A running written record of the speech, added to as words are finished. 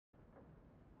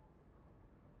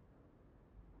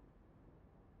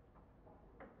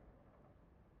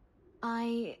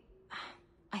I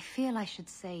feel I should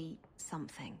say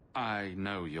something. I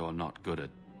know you're not good at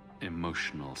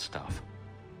emotional stuff.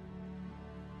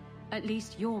 At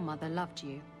least your mother loved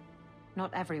you.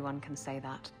 Not everyone can say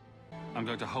that. I'm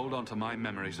going to hold on to my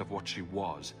memories of what she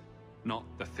was, not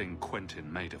the thing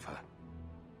Quentin made of her.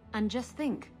 And just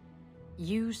think,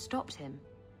 you stopped him.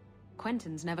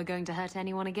 Quentin's never going to hurt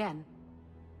anyone again.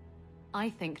 I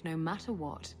think no matter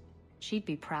what, she'd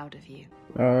be proud of you.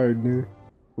 Alright, dude.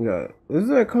 Yeah, is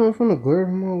that coming from the glare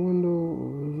from my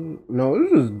window? No,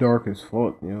 it's just dark as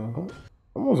fuck, yo.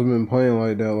 I must have been playing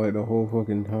like that like the whole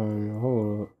fucking time, yo.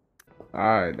 Hold up.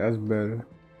 Alright, that's better.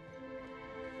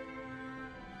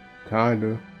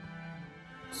 Kinda.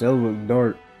 Still look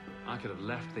dark. I could have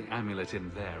left the amulet in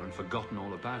there and forgotten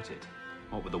all about it.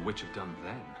 What would the witch have done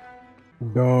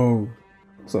then? Dog.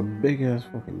 It's a big ass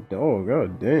fucking dog.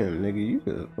 God damn, nigga. You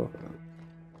could fucking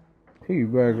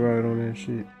piggyback right on that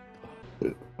shit.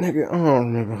 Nigga, I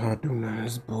don't remember how to do none of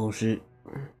this bullshit.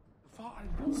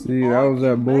 See, that was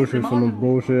that bullshit from the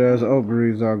bullshit ass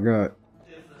upgrades I got.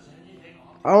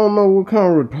 I don't know what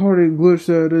kind of retarded glitch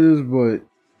that is, but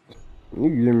you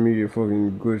give me a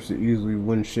fucking glitch to easily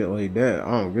win shit like that.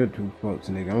 I don't get two fucks,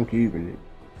 nigga. I'm keeping it.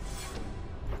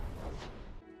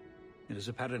 It is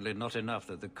apparently not enough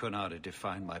that the Qunari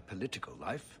define my political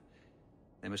life.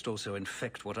 They must also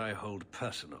infect what I hold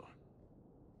personal.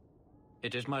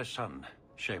 It is my son,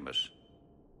 Seamus.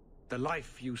 The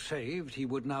life you saved, he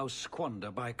would now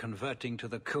squander by converting to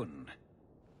the Khun.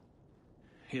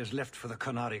 He has left for the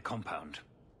Qunari compound.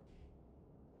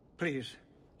 Please,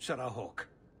 Sarah Hawke,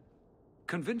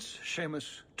 convince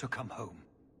Seamus to come home.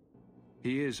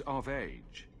 He is of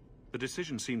age. The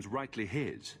decision seems rightly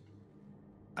his.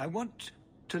 I want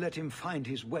to let him find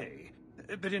his way,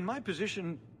 but in my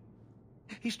position,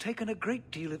 he's taken a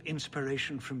great deal of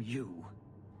inspiration from you.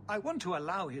 I want to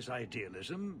allow his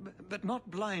idealism, but not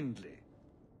blindly.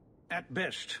 At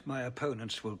best, my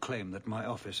opponents will claim that my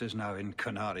office is now in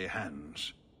Qunari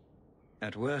hands.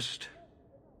 At worst,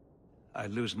 I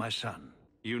lose my son.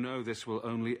 You know this will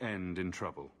only end in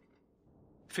trouble.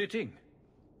 Fitting.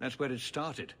 That's where it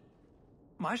started.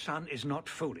 My son is not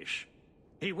foolish.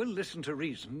 He will listen to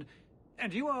reason,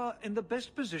 and you are in the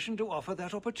best position to offer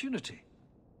that opportunity.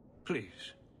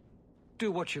 Please,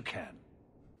 do what you can.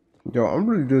 Yo, I'm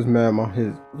really just mad my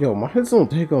hits. Yo, my hits don't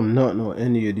take up nothing on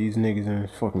any of these niggas in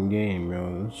this fucking game,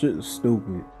 yo. This shit is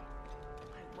stupid.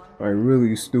 Like,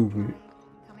 really stupid.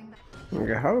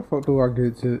 Okay, how the fuck do I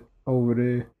get to over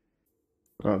there?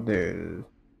 Oh, there it is.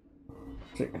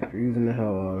 Shit confusing the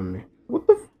hell out of me. What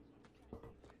the f—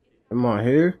 am I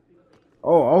here?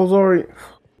 Oh, I was already—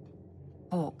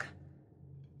 Hawke.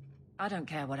 I don't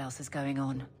care what else is going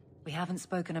on. We haven't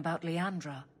spoken about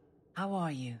Leandra. How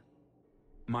are you?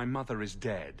 My mother is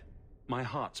dead. My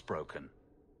heart's broken.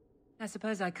 I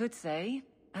suppose I could say,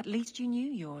 at least you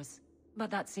knew yours. But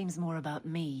that seems more about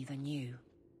me than you.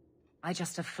 I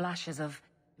just have flashes of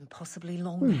impossibly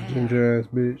long hair. Ginger ass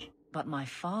bitch. But my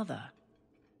father...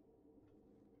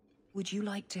 Would you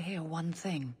like to hear one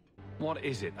thing? What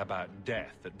is it about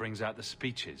death that brings out the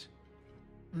speeches?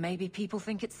 Maybe people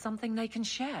think it's something they can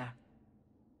share.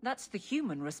 That's the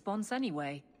human response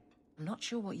anyway. I'm not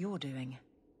sure what you're doing.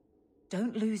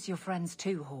 Don't lose your friends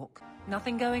too, Hawke.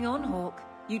 Nothing going on, Hawke.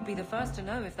 You'd be the first to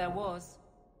know if there was.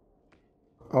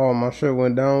 Oh, my shit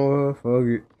went down with her. Fuck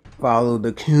it. Follow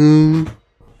the Khun.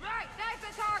 Right, there's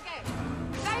the target.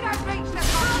 They don't reach the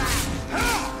combat.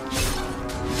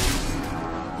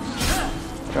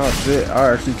 Oh shit,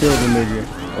 I actually killed the nigga.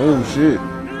 Oh shit.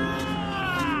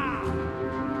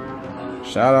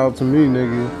 Shout out to me,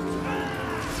 nigga.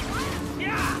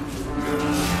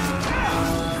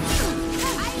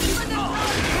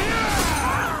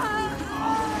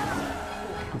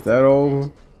 Is that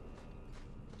all?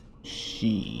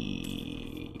 Shit.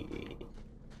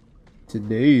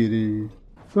 Today it is.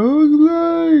 Thug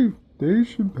Life! Dave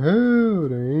Chappelle,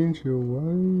 the ancient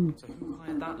white. So who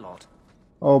hired that lot?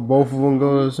 Oh, both of them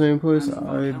go to the same place?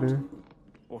 Alright then.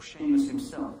 Or Seamus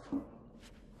himself?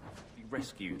 Be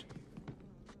rescued.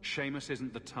 Seamus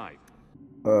isn't the type.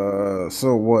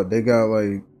 So what? They got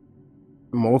like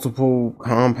multiple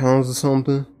compounds or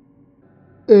something?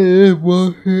 Eh,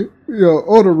 what? Yeah,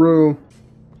 order room.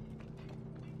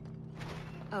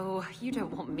 Oh, you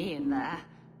don't want me in there.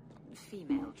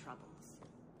 Female troubles.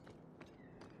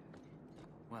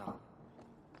 Well,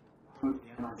 hope the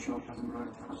airline shop hasn't run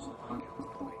across the target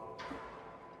quickly.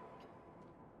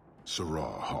 Sarah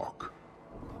Hawke.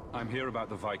 I'm here about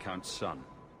the Viscount's son.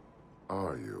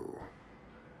 Are you?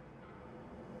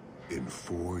 In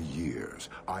 4 years,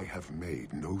 I have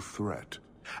made no threat,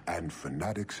 and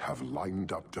fanatics have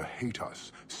lined up to hate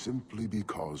us simply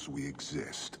because we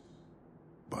exist.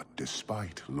 But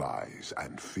despite lies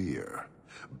and fear,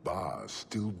 Baz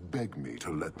still beg me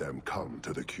to let them come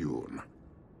to the Qun.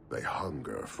 They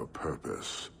hunger for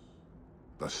purpose.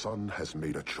 The Sun has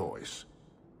made a choice.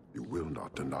 You will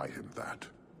not deny him that.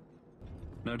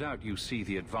 No doubt you see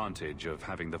the advantage of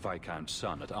having the Viscount's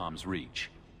son at arm's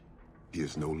reach. He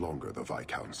is no longer the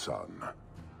Viscount's son.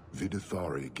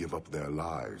 Vidithari give up their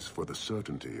lives for the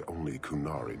certainty only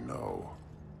Qunari know.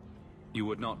 You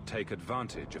would not take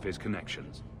advantage of his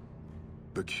connections?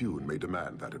 The Qun may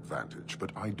demand that advantage,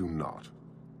 but I do not.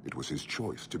 It was his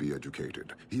choice to be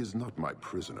educated. He is not my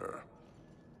prisoner.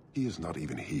 He is not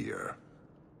even here.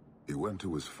 He went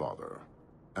to his father.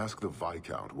 Ask the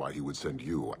Viscount why he would send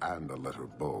you and a letter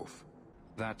both.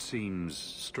 That seems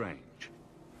strange.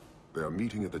 They are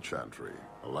meeting at the Chantry.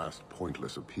 A last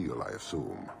pointless appeal, I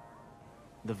assume.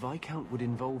 The Viscount would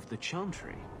involve the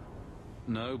Chantry?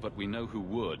 No, but we know who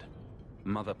would.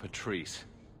 Mother Patrice.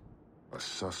 A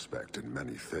suspect in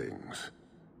many things.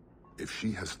 If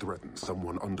she has threatened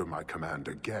someone under my command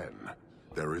again,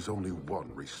 there is only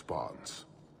one response.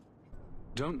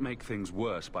 Don't make things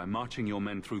worse by marching your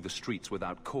men through the streets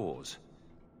without cause.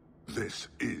 This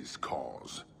is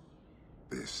cause.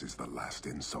 This is the last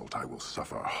insult I will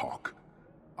suffer, Hawk.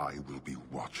 I will be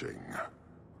watching.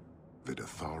 The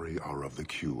Vidithari are of the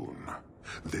Qun.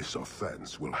 This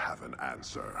offense will have an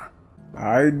answer.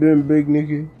 Alright then, big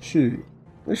nigga. Shit.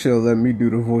 They should've let me do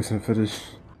the voicing for this.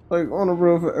 Like, on the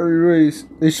road for every race,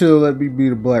 they should've let me be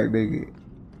the black nigga.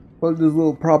 Fuck this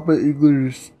little proper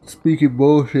English speaking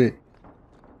bullshit.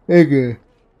 Nigga.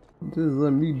 Just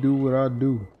let me do what I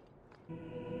do.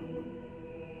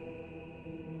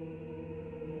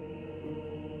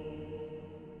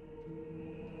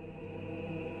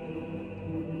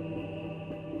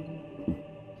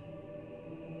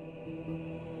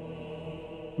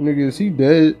 Nigga, is he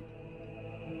dead?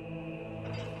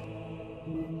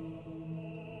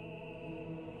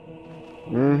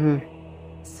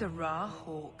 Sirrah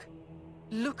Hawke,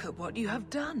 look at what you have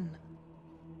done.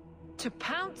 To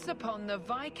pounce upon the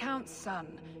Viscount's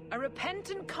son, a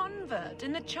repentant convert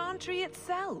in the Chantry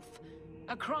itself,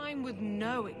 a crime with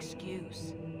no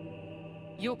excuse.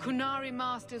 Your Qunari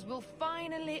masters will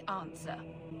finally answer.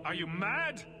 Are you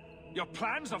mad? Your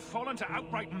plans have fallen to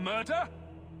outright murder?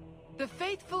 The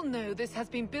faithful know this has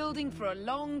been building for a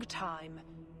long time.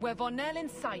 Where Vonel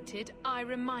incited, I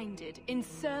reminded, in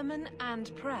sermon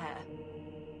and prayer.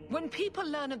 When people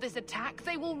learn of this attack,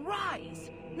 they will rise.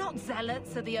 Not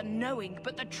zealots or the unknowing,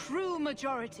 but the true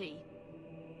majority.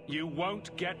 You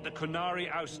won't get the Qunari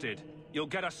ousted. You'll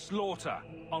get a slaughter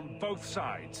on both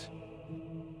sides.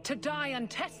 To die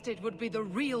untested would be the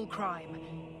real crime.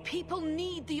 People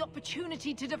need the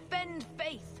opportunity to defend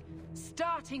faith,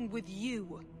 starting with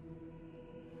you.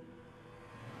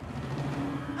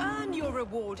 Earn your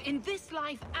reward in this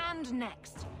life and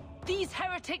next. These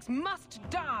heretics must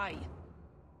die.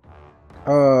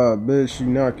 Bitch, she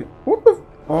not. What the?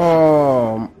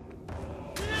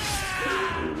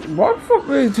 Why the fuck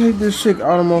they take this shit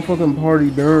out of my fucking party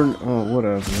during? Oh,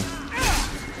 whatever.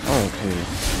 I don't care.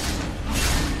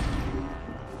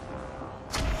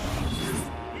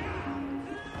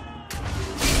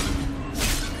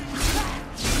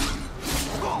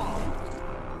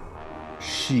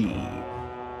 Shit.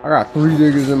 I got 3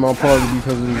 niggas in my party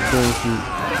because of this bullshit.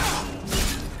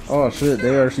 Oh shit,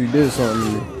 they actually did something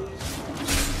to me.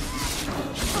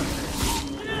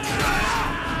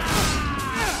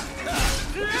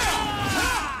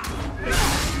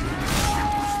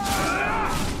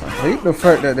 I hate the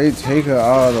fact that they take her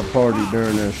out of the party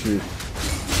during that shit.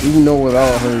 Even though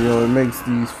without her, yo, it makes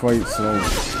these fights a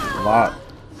lot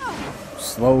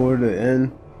slower to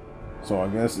end. So I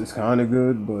guess it's kind of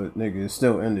good, but nigga, it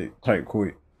still ended tight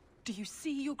quick. Do you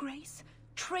see, Your Grace?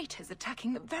 Traitors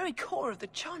attacking the very core of the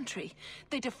Chantry.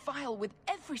 They defile with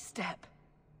every step.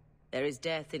 There is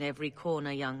death in every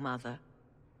corner, young mother.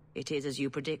 It is as you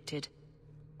predicted.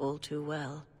 All too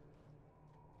well.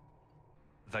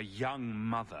 The young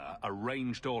mother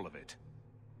arranged all of it.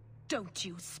 Don't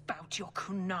you spout your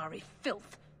Qunari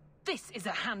filth. This is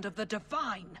a hand of the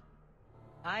Divine.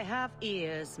 I have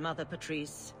ears, Mother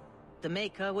Patrice. The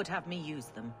Maker would have me use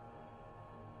them.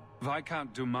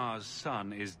 Viscount Dumas'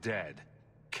 son is dead.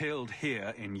 Killed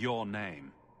here in your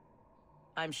name.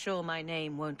 I'm sure my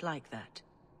name won't like that.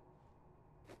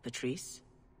 Patrice?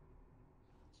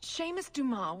 Seamus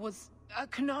Dumas was a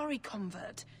Qunari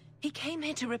convert. He came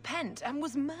here to repent and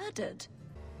was murdered.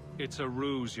 It's a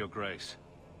ruse, Your Grace.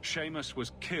 Seamus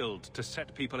was killed to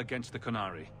set people against the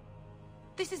Qunari.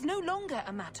 This is no longer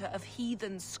a matter of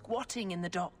heathens squatting in the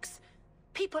docks.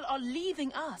 People are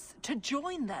leaving us to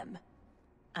join them.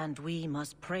 And we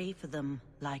must pray for them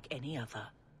like any other.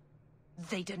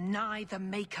 They deny the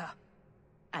Maker.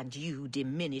 And you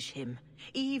diminish him,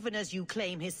 even as you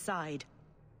claim his side.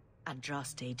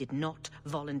 Andraste did not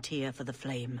volunteer for the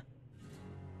Flame.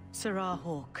 Serah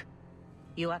Hawke,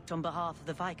 you act on behalf of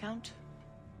the Viscount?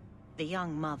 The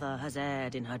young mother has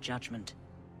erred in her judgment.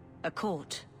 A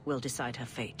court will decide her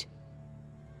fate.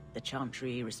 The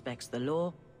Chantry respects the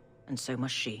law, and so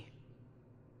must she.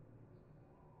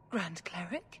 Grand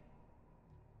Cleric?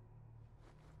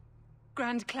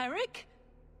 Grand Cleric?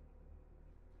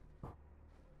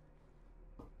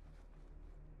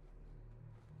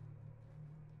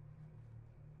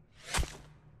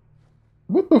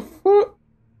 What the fuck?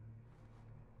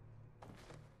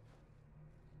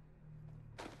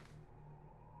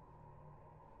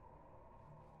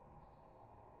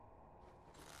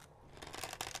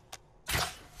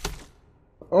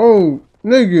 Oh,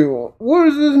 nigga, where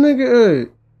is this nigga at?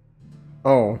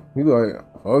 Oh, he like,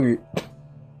 hug it.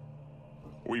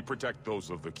 We protect those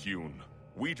of the Qun.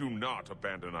 We do not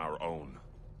abandon our own.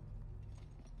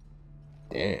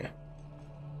 Damn.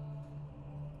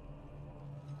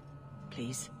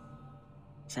 Please,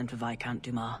 send for Viscount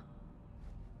Dumas.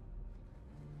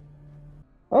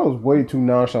 I was way too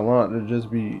nonchalant to just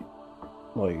be,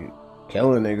 like,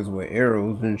 killing niggas with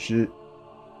arrows and shit.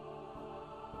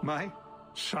 My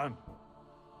son.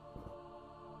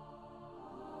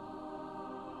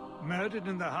 Murdered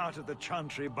in the heart of the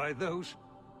Chantry by those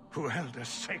who held a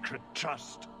sacred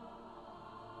trust.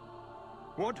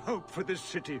 What hope for this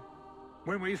city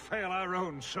when we fail our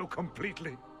own so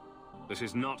completely? This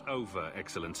is not over,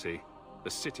 Excellency.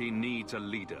 The city needs a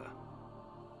leader.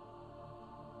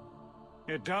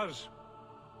 It does.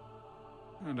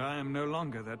 And I am no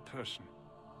longer that person.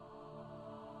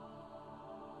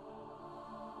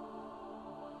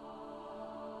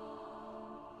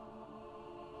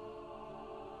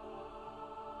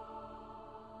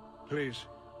 Please.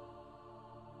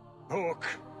 Hawke.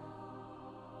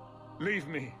 Leave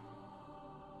me.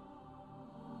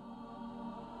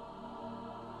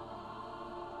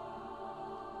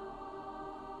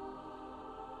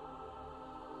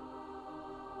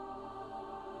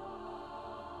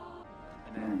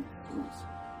 An end, of course.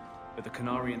 But the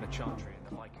Qunari and the Chantry and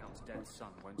the Viscount's dead son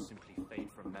won't simply fade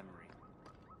from memory.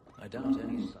 I doubt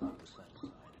any side was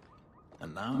satisfied.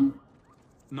 And now?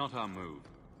 Not our move.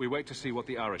 We wait to see what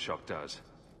the Arishok does.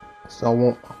 So I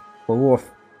want fourth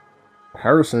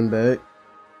person back.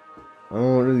 I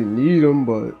don't really need him,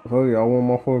 but fuck it, I want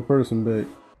my fourth person back.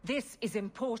 This is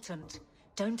important.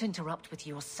 Don't interrupt with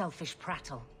your selfish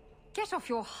prattle. Get off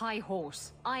your high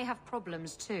horse. I have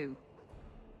problems too.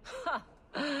 Ha!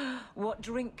 What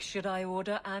drink should I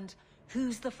order, and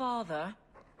who's the father?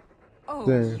 Oh,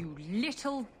 Damn. you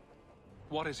little...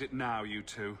 What is it now, you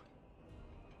two?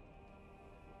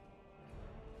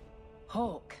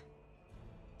 Hawke.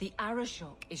 The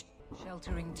Arishok is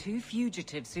sheltering two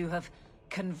fugitives who have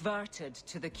converted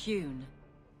to the Qun.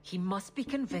 He must be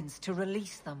convinced to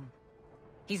release them.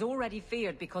 He's already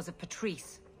feared because of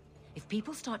Patrice. If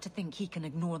people start to think he can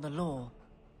ignore the law,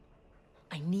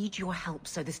 I need your help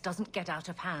so this doesn't get out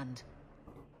of hand.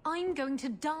 I'm going to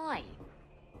die.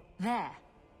 There.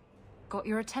 Got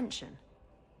your attention?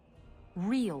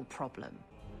 Real problem.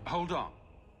 Hold on.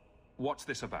 What's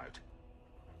this about?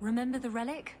 Remember the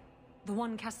relic? The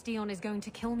one Castillon is going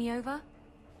to kill me over?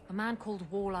 A man called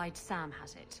Wall-Eyed Sam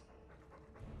has it.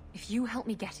 If you help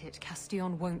me get it,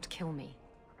 Castillon won't kill me.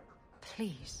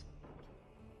 Please.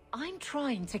 I'm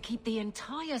trying to keep the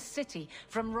entire city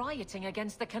from rioting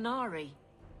against the Qunari.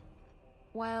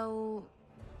 Well,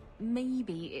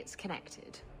 maybe it's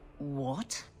connected.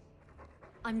 What?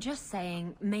 I'm just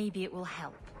saying maybe it will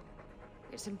help.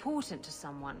 It's important to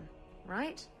someone,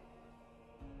 right?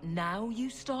 Now you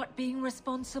start being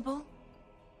responsible?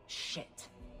 Shit.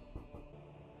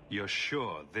 You're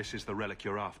sure this is the relic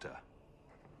you're after?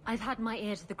 I've had my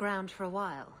ear to the ground for a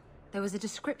while. There was a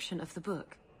description of the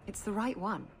book. It's the right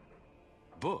one.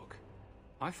 Book?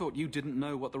 I thought you didn't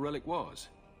know what the relic was.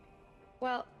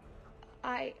 Well,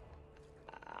 I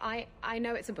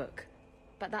know it's a book,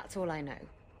 but that's all I know.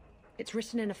 It's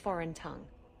written in a foreign tongue.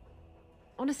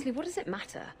 Honestly, what does it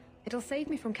matter? It'll save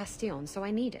me from Castillon, so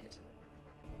I need it.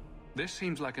 This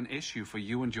seems like an issue for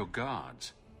you and your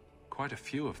guards. Quite a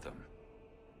few of them.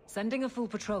 Sending a full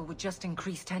patrol would just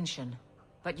increase tension.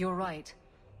 But you're right.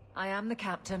 I am the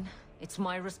captain. It's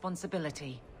my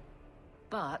responsibility.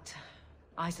 But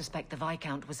I suspect the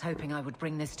Viscount was hoping I would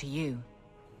bring this to you.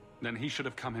 Then he should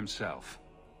have come himself.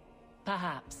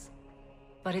 Perhaps.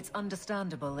 But it's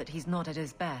understandable that he's not at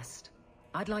his best.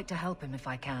 I'd like to help him if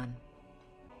I can.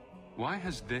 Why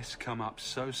has this come up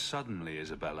so suddenly,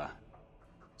 Isabella?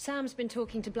 Sam's been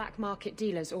talking to black market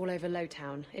dealers all over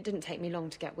Lowtown. It didn't take me long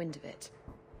to get wind of it.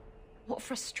 What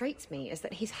frustrates me is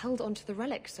that he's held onto the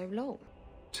relic so long.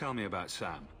 Tell me about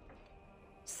Sam.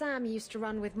 Sam used to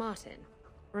run with Martin.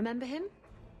 Remember him?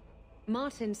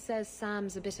 Martin says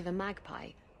Sam's a bit of a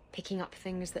magpie, picking up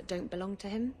things that don't belong to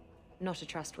him. Not a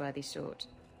trustworthy sort.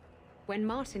 When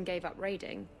Martin gave up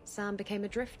raiding, Sam became a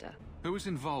drifter. Who was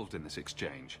involved in this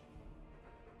exchange?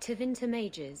 Tevinter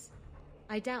mages.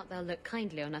 I doubt they'll look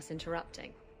kindly on us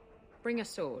interrupting. Bring a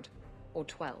sword. Or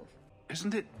 12.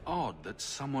 Isn't it odd that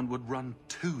someone would run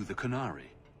to the Qunari?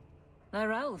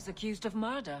 They're elves accused of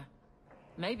murder.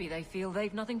 Maybe they feel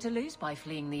they've nothing to lose by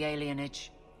fleeing the alienage.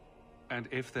 And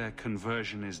if their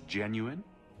conversion is genuine?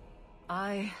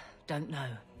 I don't know.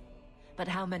 But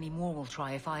how many more will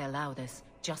try if I allow this?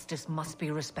 Justice must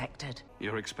be respected.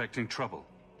 You're expecting trouble?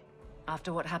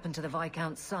 After what happened to the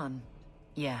Viscount's son,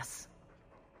 yes.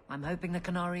 I'm hoping the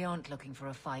Qunari aren't looking for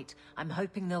a fight. I'm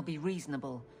hoping they'll be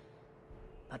reasonable.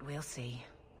 But we'll see.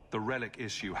 The relic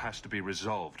issue has to be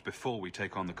resolved before we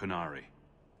take on the Qunari.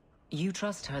 You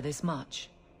trust her this much?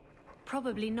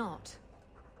 Probably not.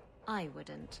 I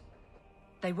wouldn't.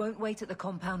 They won't wait at the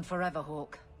compound forever,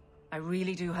 Hawke. I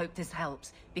really do hope this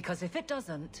helps, because if it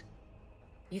doesn't...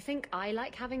 You think I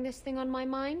like having this thing on my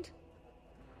mind?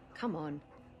 Come on.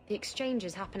 The exchange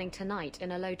is happening tonight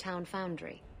in a Lowtown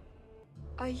foundry.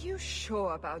 Are you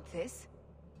sure about this?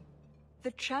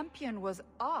 The champion was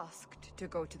asked to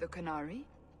go to the Qunari.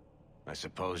 I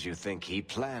suppose you think he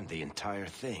planned the entire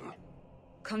thing.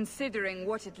 Considering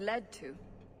what it led to.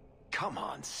 Come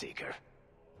on, Seeker.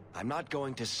 I'm not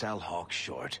going to sell Hawke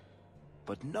short,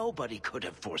 but nobody could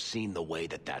have foreseen the way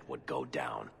that would go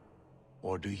down.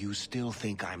 Or do you still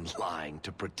think I'm lying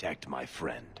to protect my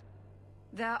friend?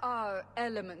 There are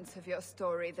elements of your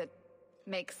story that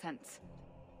make sense.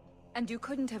 And you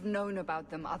couldn't have known about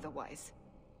them otherwise.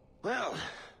 Well,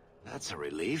 that's a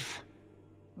relief.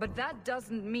 But that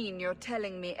doesn't mean you're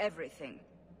telling me everything.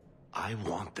 I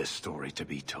want this story to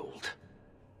be told.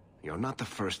 You're not the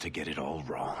first to get it all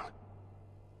wrong.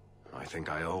 I think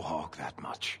I owe Hawke that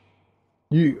much.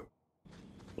 Yeah.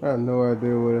 I have no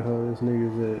idea where the hell this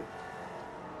nigga's at.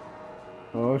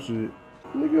 Oh shit.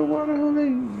 Nigga, why the hell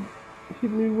they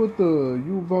hit me with the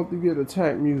you about to get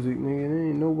attacked music, nigga? There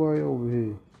ain't nobody over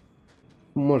here.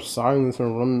 Too much silence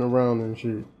and running around and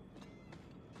shit.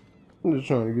 I'm just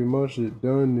trying to get my shit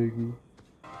done, nigga.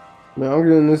 Man, I'm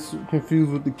getting this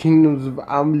confused with the Kingdoms of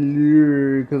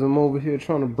Amalur because I'm over here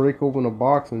trying to break open a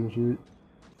box and shit.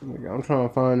 Like, I'm trying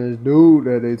to find this dude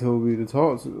that they told me to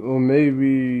talk to. Or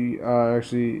maybe I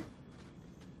actually...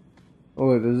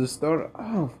 Oh, wait, does it start?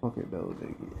 Oh, fuck it, though,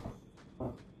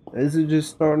 nigga. Is it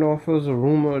just starting off as a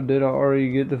rumor, or did I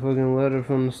already get the fucking letter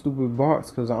from the stupid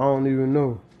box? Because I don't even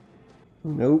know.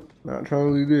 Nope, not trying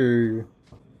to leave there.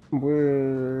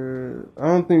 Where I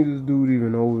don't think this dude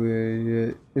even over here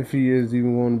yet. If he is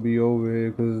even going to be over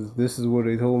here, because this is where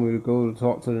they told me to go to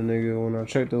talk to the nigga when I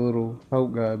checked the little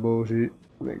help guy bullshit.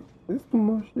 Like, it's too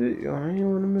much shit. Yo, I ain't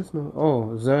want to miss no.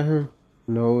 Oh, is that him?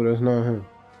 No, that's not him.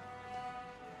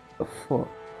 The fuck?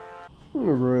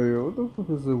 Right, what the fuck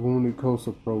is the Wounded Coast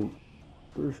approach?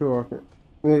 Pretty sure I can.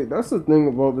 Hey, that's the thing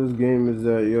about this game is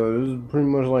that, yo, there's pretty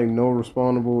much like no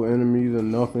respawnable enemies or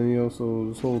nothing, yo, so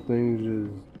this whole thing is just,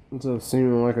 ends up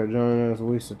seeming like a giant ass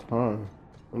waste of time.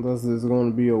 Unless there's going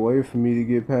to be a way for me to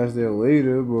get past there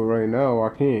later, but right now I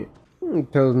can't.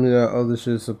 It tells me that other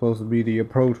shit's supposed to be the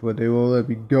approach, but they won't let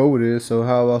me go there, so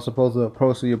how am I supposed to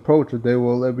approach the approach if they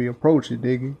won't let me approach it,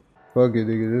 diggy? Fuck it,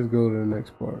 diggy, let's go to the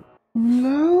next part.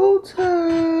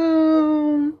 Lowtown!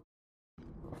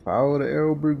 Follow the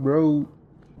Arrow Brick Road.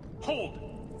 Hold!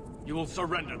 You will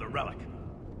surrender the relic.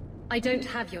 I don't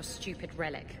have your stupid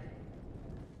relic.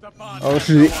 Oh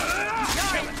shit.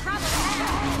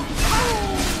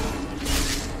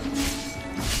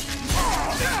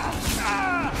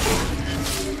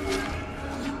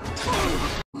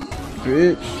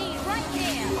 Bitch.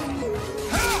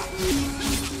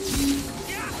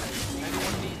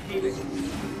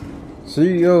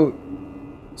 See, yo,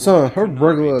 son, her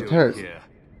regular attacks.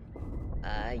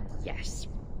 Yes.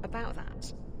 About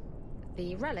that.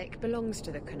 The relic belongs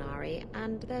to the Qunari,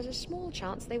 and there's a small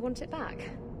chance they want it back.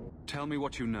 Tell me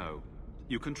what you know.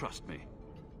 You can trust me.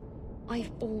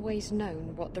 I've always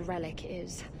known what the relic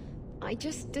is. I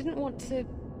just didn't want to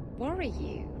worry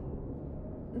you.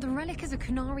 The relic is a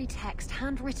Qunari text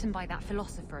handwritten by that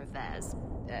philosopher of theirs.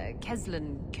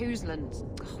 Kuzland,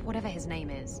 whatever his name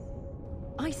is.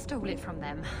 I stole it from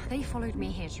them. They followed me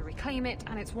here to reclaim it,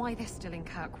 and it's why they're still in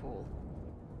Kirkwall.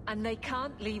 And they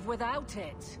can't leave without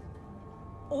it.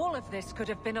 All of this could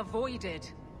have been avoided.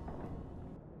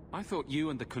 I thought you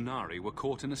and the Qunari were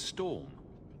caught in a storm.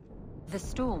 The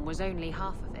storm was only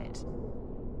half of it.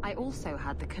 I also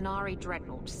had the Qunari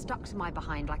dreadnought stuck to my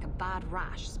behind like a bad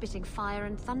rash, spitting fire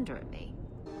and thunder at me.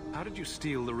 How did you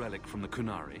steal the relic from the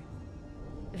Qunari?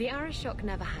 The Arishok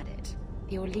never had it.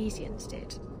 The Orlesians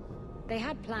did. They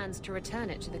had plans to return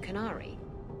it to the Qunari.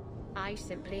 I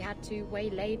simply had to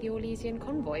waylay the Orlesian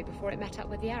convoy before it met up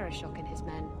with the Arishok and his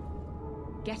men.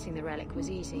 Getting the relic was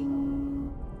easy.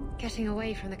 Getting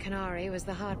away from the Qunari was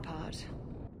the hard part.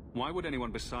 Why would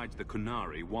anyone besides the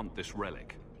Qunari want this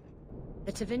relic?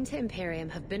 The Tevinter Imperium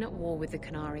have been at war with the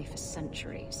Qunari for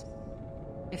centuries.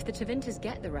 If the Tevinters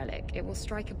get the relic, it will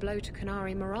strike a blow to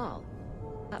Qunari morale.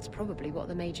 That's probably what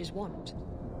the mages want.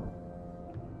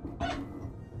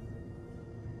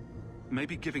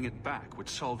 Maybe giving it back would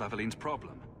solve Aveline's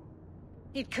problem.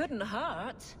 It couldn't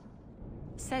hurt.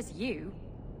 Says you.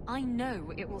 I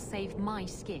know it will save my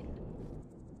skin.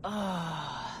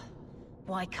 Ah,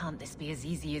 why can't this be as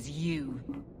easy as you?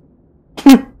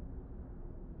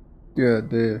 God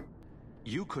damn.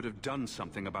 You could have done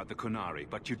something about the Qunari,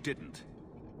 but you didn't.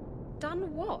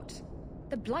 Done what?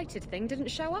 The blighted thing didn't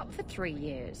show up for 3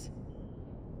 years.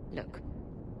 Look,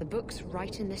 the book's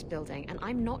right in this building, and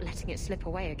I'm not letting it slip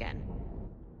away again.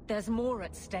 There's more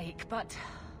at stake, but...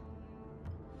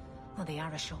 well, the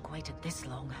Arishok waited this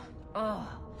long.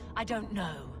 Oh, I don't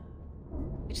know.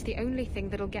 It's the only thing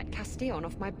that'll get Castillon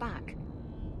off my back.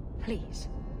 Please,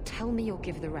 tell me you'll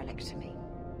give the relic to me.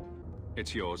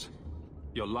 It's yours.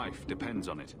 Your life depends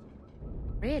on it.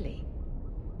 Really?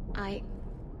 I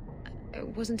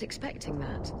wasn't expecting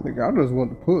that. Nigga, I just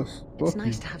want the puss. It's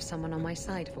nice to have someone on my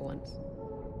side for once.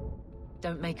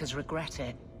 Don't make us regret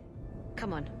it.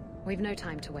 Come on, we've no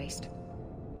time to waste.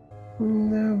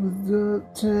 That was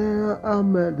uptown. I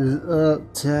met this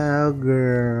uptown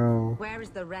girl. Where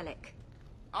is the relic?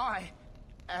 I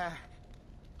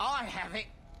have it.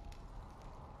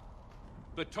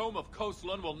 The Tome of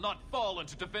Khoslan will not fall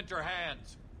into Tevinter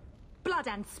hands. Blood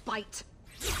and spite.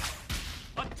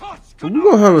 A tusk! We're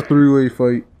gonna have a 3-way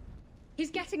fight. He's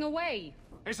getting away.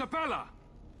 Isabella!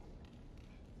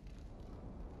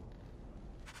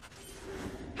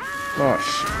 Oh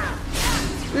shit.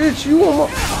 Bitch, you want my...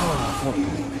 oh, fuck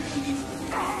me.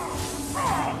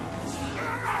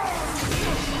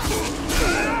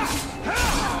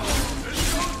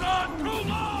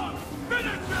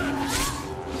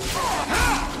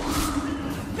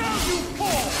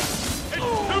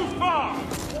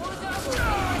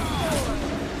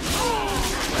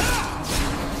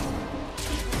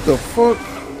 The fuck?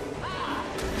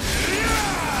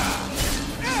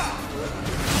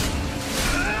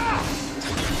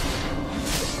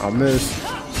 I missed.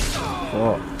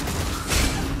 Fuck.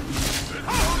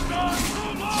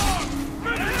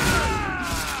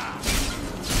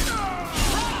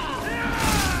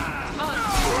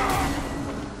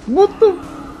 What the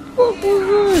fuck was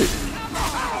that?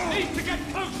 Need to get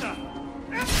closer.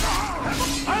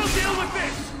 I'll deal with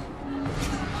this.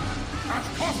 As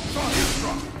costs on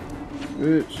Istra.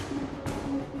 Bitch.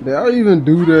 Did I even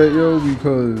do that, yo?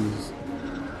 Because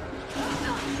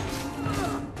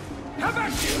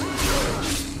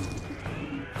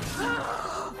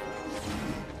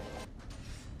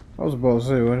I was about to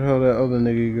say, where the hell that other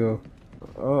nigga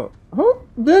go? Huh?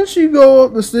 Didn't she go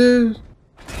up the stairs?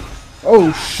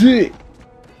 Oh shit!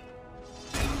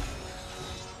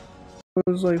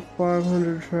 There's like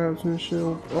 500 traps and shit.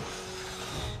 Oh.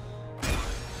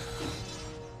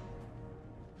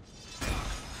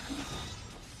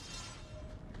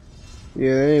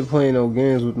 Yeah, they ain't playing no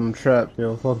games with them traps,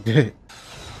 yo. Fuck that.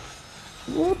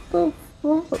 What the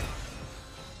fuck?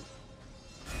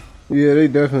 Yeah, they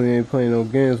definitely ain't playing no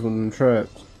games with them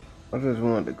traps. I just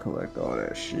wanted to collect all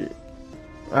that shit.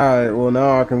 Alright, well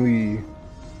now I can leave.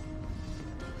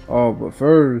 Oh, but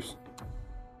first,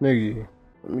 nigga,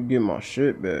 let me get my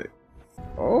shit back.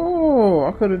 Oh,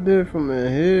 I could have did from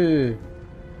in here.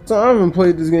 So I haven't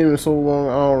played this game in so long,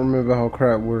 I don't remember how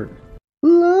crap works.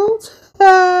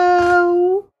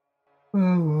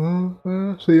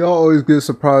 So y'all always get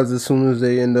surprised as soon as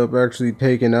they end up actually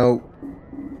taking out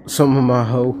some of my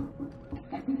hoe.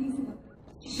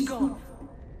 She's gone.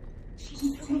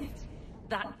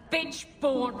 That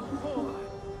bitch-born whore.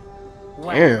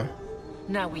 Well, damn.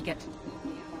 Now we get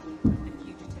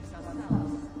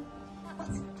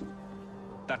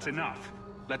That's enough.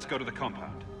 Let's go to the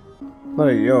compound.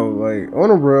 Like, yo, like, on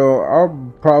the real,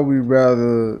 I'd probably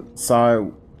rather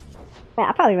side. Man,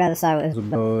 I'd probably rather side with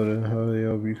Isabella than her,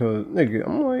 yo, because, nigga,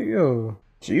 I'm like, yo,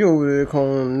 she over there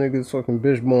calling niggas fucking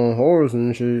bitch-born whores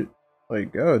and shit.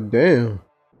 Like, god damn.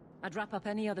 I'd wrap up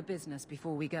any other business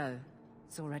before we go.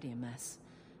 It's already a mess,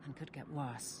 and could get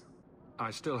worse.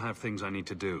 I still have things I need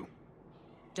to do.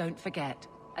 Don't forget,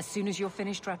 as soon as you're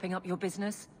finished wrapping up your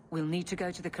business, we'll need to go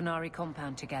to the Qunari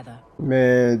compound together.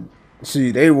 Man,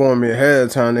 see, they warned me ahead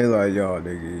of time. They like, y'all,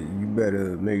 nigga, you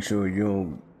better make sure you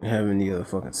don't have any other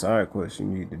fucking side quests you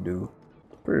need to do.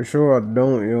 Pretty sure I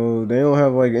don't, yo. They don't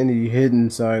have like any hidden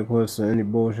side quests or any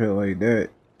bullshit like that.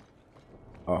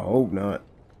 I hope not.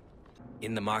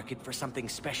 In the market for something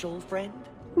special, friend?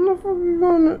 What the fuck are you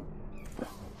going to?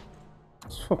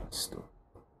 It's fucking stupid.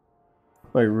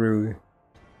 Like, really?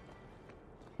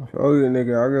 Oh, yeah,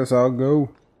 nigga, I guess I'll go.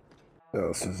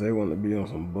 Yo, since they want to be on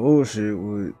some bullshit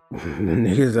with the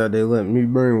niggas that they let me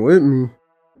bring with me.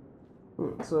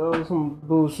 So that was some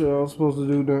bullshit I was supposed to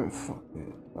do then. Fuck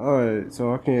it. Alright,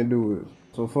 so I can't do it.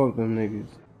 So fuck them niggas.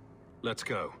 Let's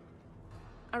go.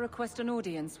 I request an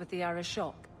audience with the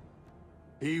Arishok.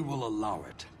 He will allow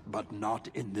it, but not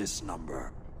in this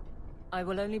number. I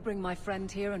will only bring my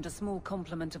friend here and a small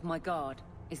complement of my guard.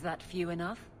 Is that few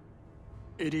enough?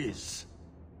 It is.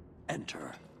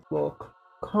 Enter. Fuck.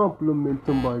 Compliment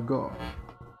to my god.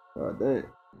 God damn.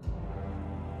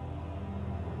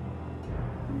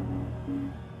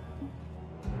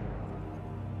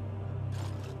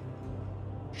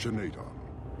 Shanada.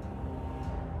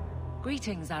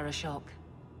 Greetings, Arishok.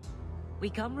 We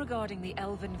come regarding the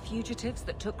elven fugitives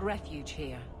that took refuge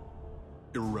here.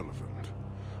 Irrelevant.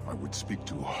 I would speak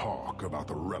to Hawk about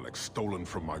the relic stolen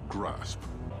from my grasp.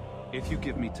 If you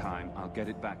give me time, I'll get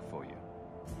it back for you.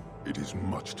 It is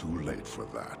much too late for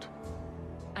that.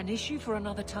 An issue for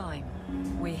another time.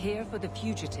 We're here for the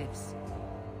fugitives.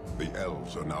 The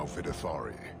elves are now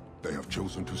Videthari. They have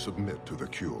chosen to submit to the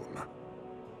Qun.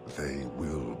 They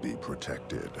will be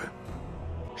protected.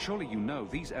 Surely you know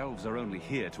these elves are only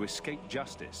here to escape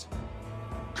justice.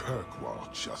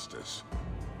 Kirkwall justice.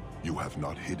 You have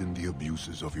not hidden the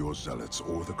abuses of your zealots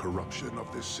or the corruption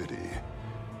of this city.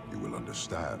 You will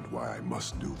understand why I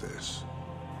must do this.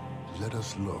 Let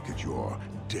us look at your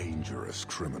dangerous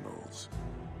criminals.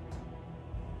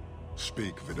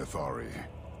 Speak, Videthari.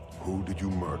 Who did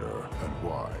you murder and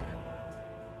why?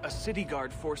 A city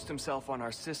guard forced himself on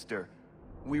our sister.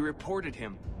 We reported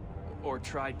him, or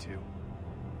tried to.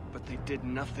 But they did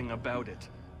nothing about it,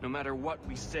 no matter what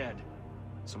we said.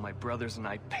 So my brothers and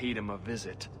I paid him a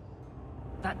visit.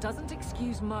 That doesn't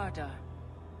excuse murder.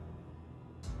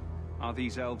 Are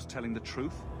these elves telling the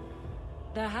truth?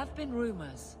 There have been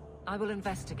rumors. I will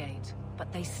investigate,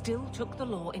 but they still took the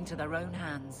law into their own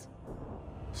hands.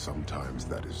 Sometimes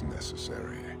that is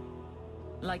necessary.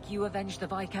 Like you avenged the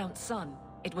Viscount's son.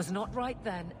 It was not right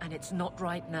then, and it's not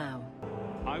right now.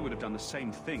 I would have done the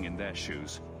same thing in their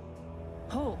shoes.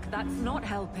 Hawk, that's not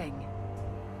helping.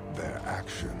 Their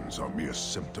actions are mere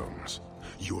symptoms.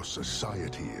 Your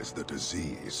society is the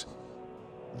disease.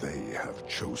 They have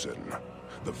chosen.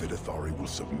 The Videthari will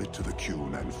submit to the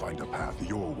Qun and find a path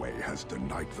your way has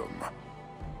denied them.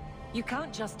 You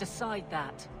can't just decide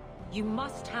that. You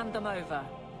must hand them over.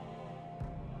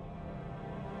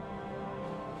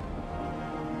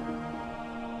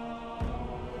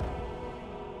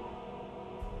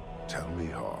 Tell me,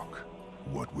 Hawk,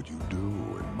 what would you do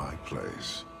in my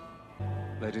place?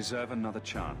 They deserve another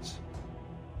chance.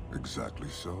 Exactly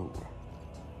so.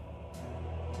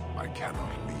 I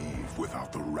cannot leave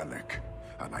without the relic,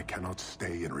 and I cannot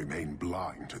stay and remain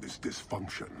blind to this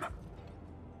dysfunction.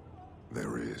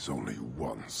 There is only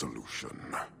one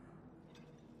solution.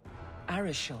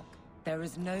 Arishok, there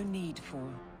is no need for...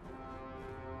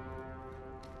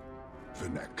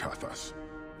 Vinek Kathas.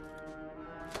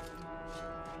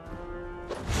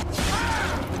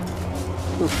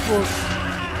 The fuck?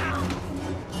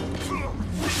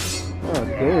 God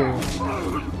damn.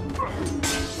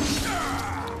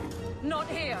 Not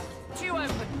here. Two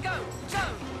open. Go. Go.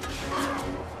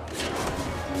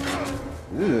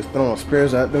 They're just throwing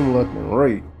spears at them left and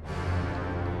right.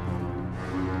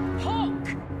 Hawk.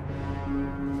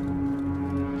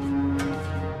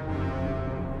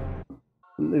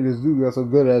 Niggas do got some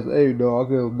good ass aim though, I'll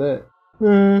give them that.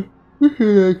 Man, we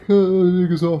can't cut those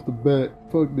niggas off the bat.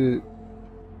 Fuck that.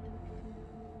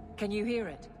 Can you hear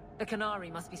it? The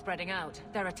Qunari must be spreading out.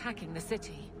 They're attacking the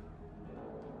city.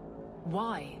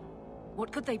 Why?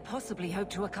 What could they possibly hope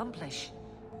to accomplish?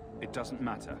 It doesn't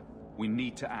matter. We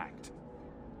need to act.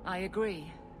 I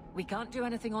agree. We can't do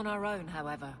anything on our own,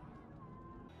 however.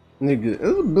 Nigga,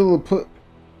 Isabella put...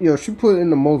 Yo, she put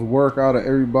in the most work out of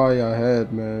everybody I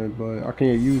had, man. But I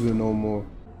can't use it no more.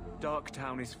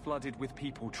 Darktown is flooded with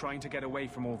people trying to get away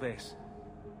from all this.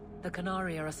 The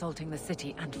Qunari are assaulting the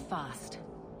city, and fast.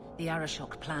 The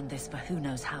Arishok planned this for who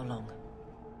knows how long.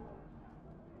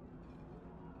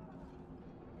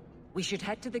 We should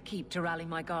head to the keep to rally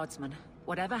my guardsmen.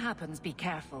 Whatever happens, be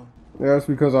careful. Yeah, that's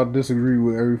because I disagree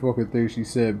with every fucking thing she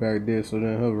said back there, so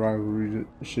then her rivalry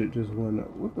shit just went up.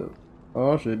 What the?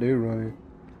 Oh shit, they running.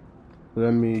 So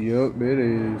that means, yup, there it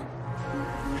is.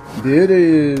 There it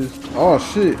is. Oh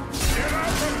shit.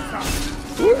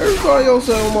 What everybody else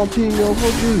at on my team, yo?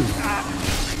 Fuck this.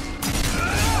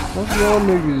 Fuck y'all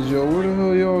niggas, yo. Where the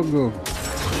hell y'all go?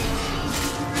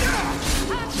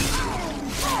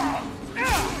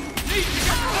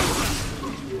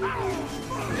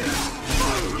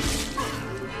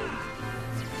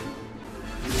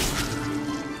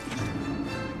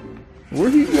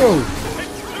 Where'd he go?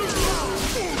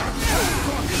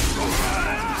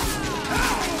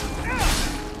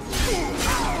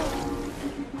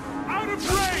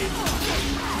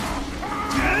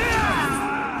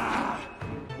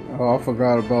 Oh, I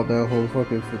forgot about that whole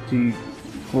fucking fatigue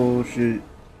bullshit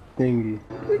thingy.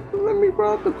 Let me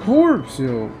ride the corpse,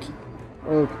 yo.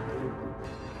 Okay.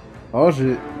 Oh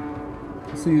shit.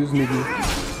 I see this nigga.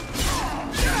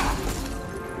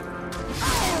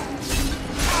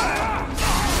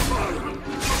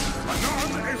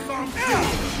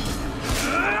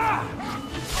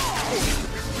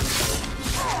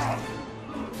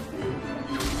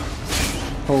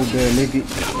 Hold that, nigga.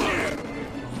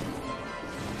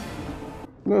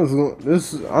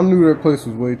 This I knew that place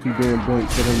was way too damn blank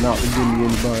for them not to give me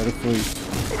anybody to fight.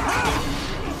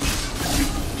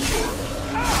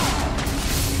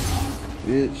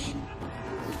 Bitch.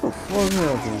 What the fuck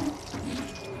happened?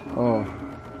 Oh.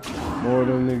 More of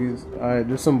them niggas. Alright,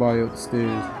 there's somebody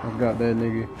upstairs. I got that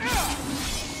nigga.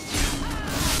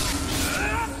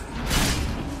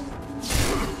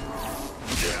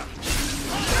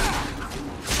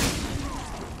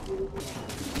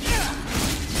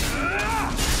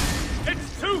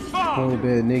 Hold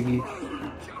that nigga.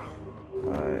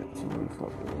 Alright, so what the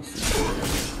fuck is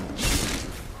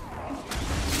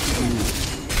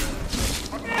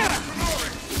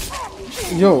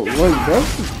Yo, like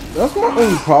that's my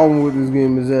only problem with this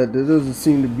game is that there doesn't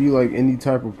seem to be like any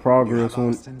type of progress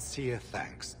on. Sincere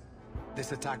thanks.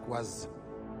 This attack was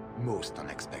most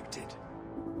unexpected.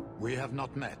 We have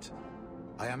not met.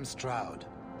 I am Stroud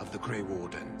of the Grey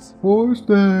Wardens.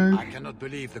 I cannot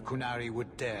believe the Qunari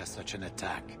would dare such an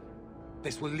attack.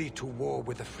 This will lead to war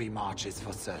with the Free Marches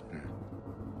for certain.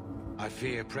 I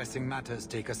fear pressing matters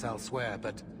take us elsewhere,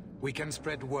 but we can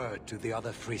spread word to the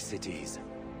other free cities.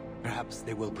 Perhaps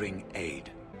they will bring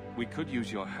aid. We could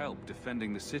use your help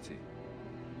defending the city.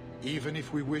 Even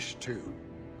if we wish to,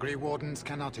 Grey Wardens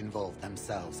cannot involve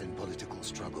themselves in political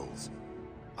struggles.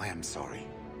 I am sorry.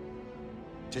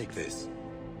 Take this.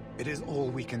 It is all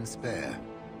we can spare,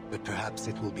 but perhaps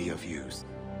it will be of use.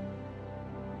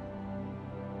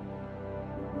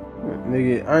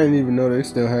 Nigga, I didn't even know they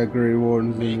still had Grey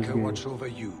Wardens in this game. Watch over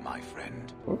you, my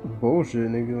friend. What the bullshit,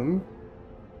 nigga?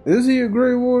 Is he a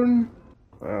Grey Warden?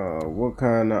 What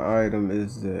kind of item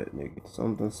is that, nigga?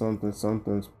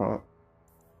 Something's prom.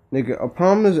 Nigga, a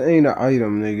promise ain't an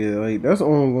item, nigga. Like, that's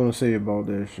all I'm gonna say about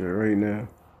that shit right now.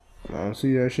 I don't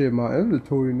see that shit in my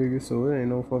inventory, nigga, so it ain't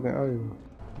no fucking item.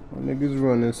 My niggas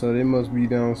running, so they must be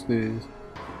downstairs.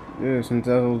 Yeah, since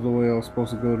that was the way I was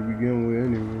supposed to go to begin with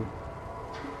anyway.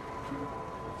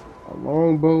 A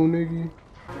longbow, nigga.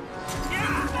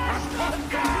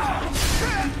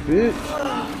 Bitch.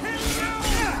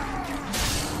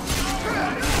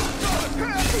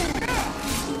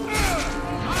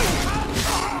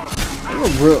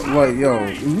 Like, yo,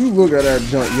 if you look at that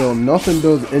junk, yo, nothing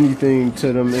does anything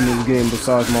to them in this game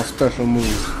besides my special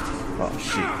moves. Oh,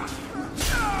 shit.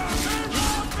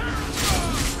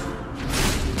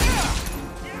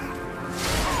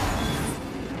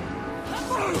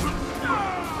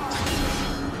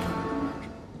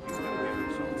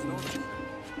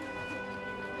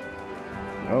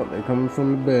 Oh, they coming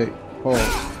from the back. Oh,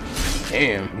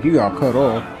 damn, he got cut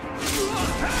off.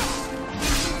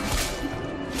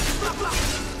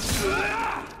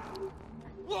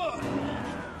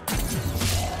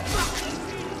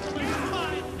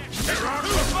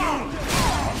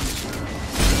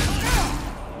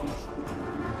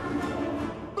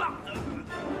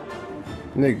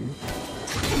 Nigga.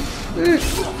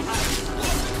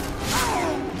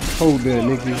 Hold that,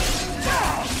 nigga.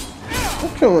 I'm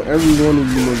killing every one of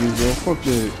you niggas, yo. Fuck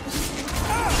that.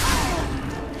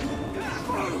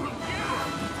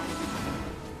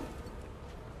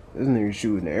 This nigga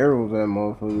shooting arrows at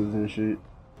motherfuckers and shit.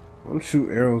 I'm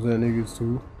shooting arrows at niggas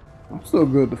too. I'm still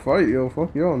good to fight, yo.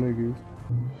 Fuck y'all niggas.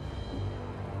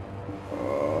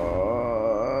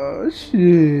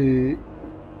 Shit.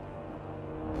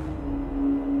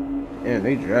 And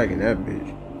they dragging that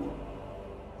bitch.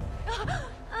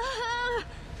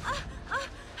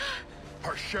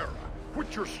 Shara,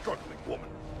 quit your struggling, woman.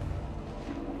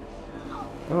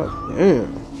 God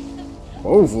damn.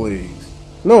 Both legs.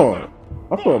 No,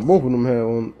 I thought both of them had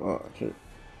one. Oh, shit.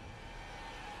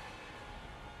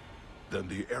 Then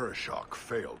the Arishok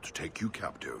failed to take you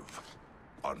captive.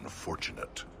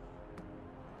 Unfortunate.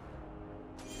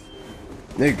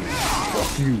 Nigga,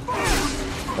 fuck you.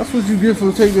 That's what you get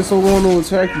for taking so long to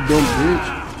attack, you dumb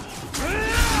bitch.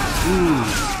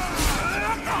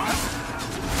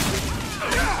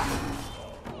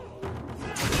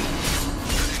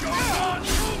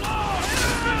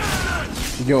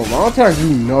 Yo, my attack do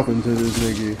nothing to this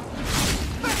nigga.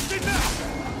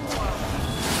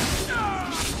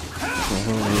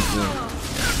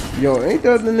 Yo, ain't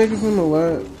that the nigga from the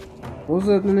lab? What's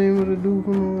that the name of the dude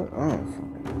from the lab? I don't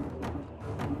fucking know.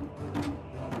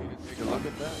 Take a look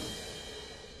at that.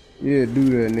 Yeah, do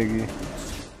that, nigga.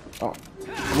 Oh,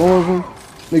 more of them?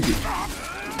 Nigga.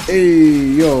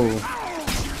 Hey, yo.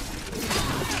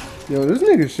 Yo, this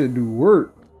nigga should do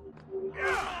work.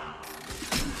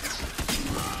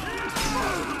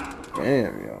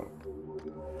 Damn, yo.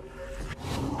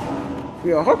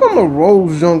 Yo, how come the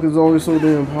Rose junk is always so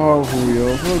damn powerful,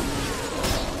 yo?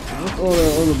 What's all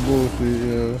that other bullshit,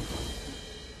 yo?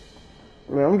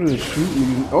 Man, I'm just shooting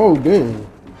these. Oh, damn.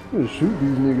 I'm just shoot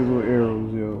these niggas with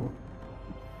arrows, yo.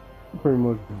 I'm pretty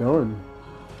much done.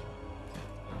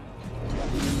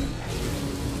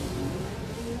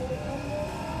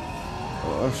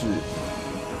 Oh, shit.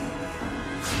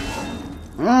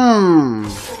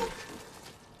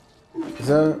 Is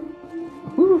that...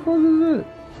 Who the fuck is that?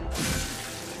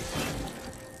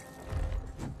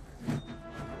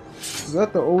 Is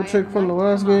that the old chick from the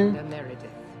last game?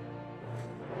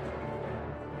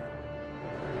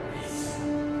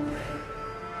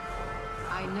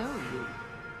 I know you.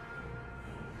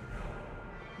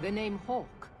 The name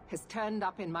Hawke has turned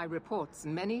up in my reports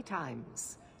many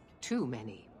times. Too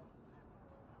many.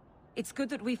 It's good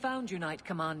that we found you, Knight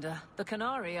Commander. The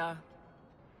Qunari are...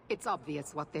 It's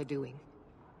obvious what they're doing.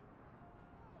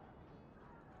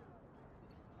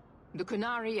 The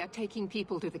Qunari are taking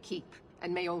people to the Keep,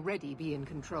 and may already be in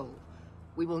control.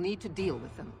 We will need to deal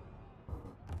with them.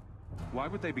 Why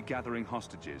would they be gathering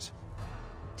hostages?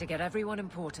 To get everyone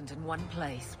important in one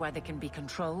place where they can be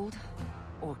controlled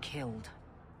or killed.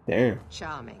 Damn.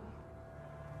 Charming.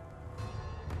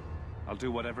 I'll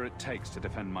do whatever it takes to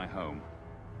defend my home.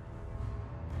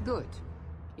 Good.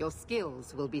 Your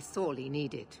skills will be sorely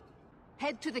needed.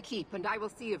 Head to the Keep, and I will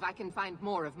see if I can find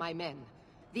more of my men.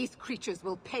 These creatures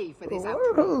will pay for this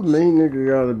outrage. Why the main nigga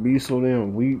gotta be so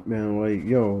damn weak, man? Like,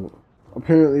 yo,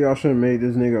 apparently y'all should have made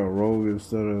this nigga a rogue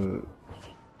instead of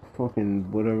fucking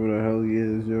whatever the hell he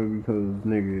is, yo, because,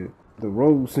 nigga, the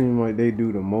rogues seem like they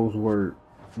do the most work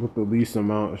with the least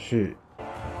amount of shit.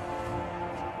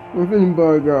 If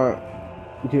anybody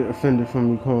get offended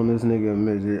from me calling this nigga a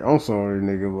midget, I'm sorry,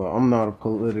 nigga, but I'm not a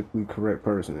politically correct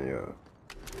person, yo.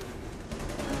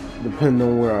 Depending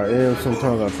on where I am,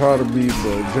 sometimes I try to be,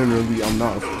 but generally I'm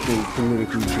not a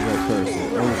politically correct person.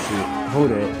 Oh shit,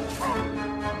 hold up.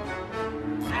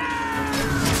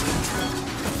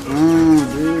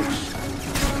 Bitch.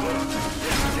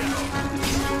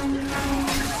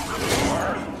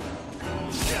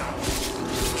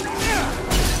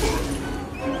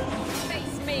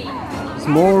 It's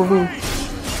more of them.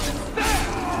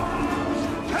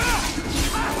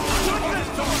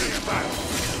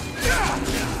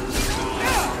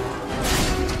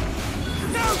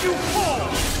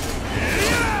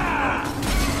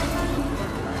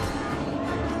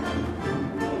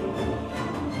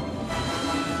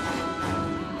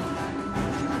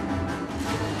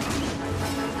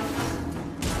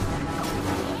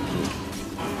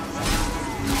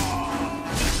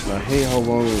 I hate how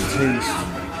long it takes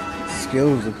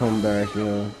skills to come back, you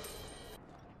know.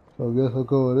 So I guess I'll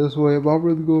go this way. If I'm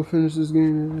really gonna finish this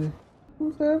game today.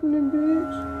 What's happening,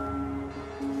 bitch?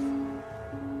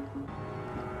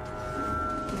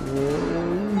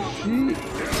 Oh, shit.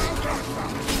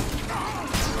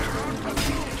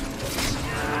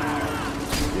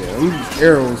 Yeah, these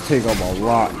arrows take up a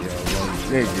lot, yo. Like,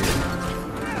 nigga.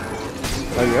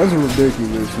 Like, that's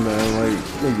ridiculous, man. Like,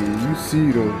 nigga, you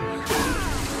see those.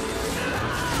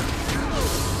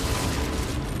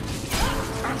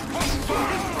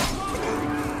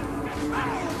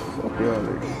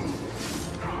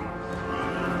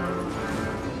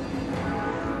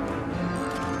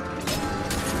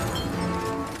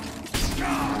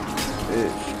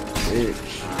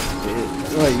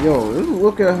 Like, yo,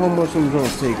 look at how much I'm gonna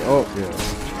take up, yo.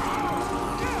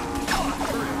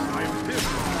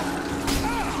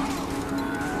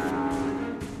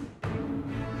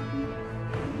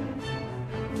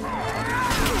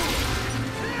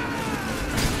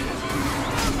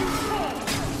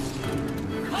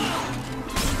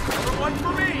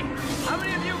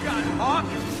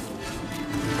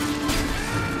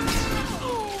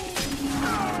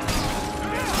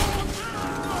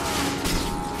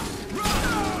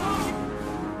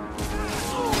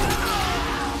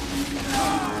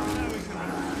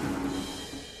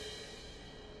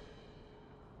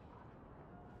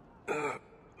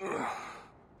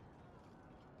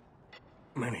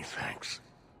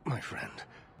 my friend.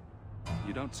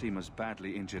 You don't seem as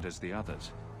badly injured as the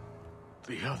others.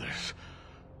 The others?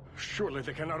 Surely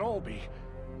they cannot all be.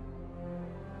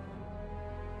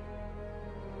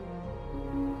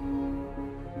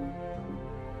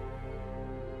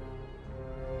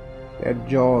 That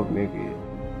jog, nigga.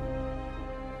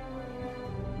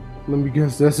 Let me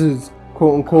guess, that's his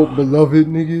quote-unquote beloved,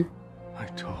 nigga. I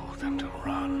told them to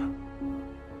run.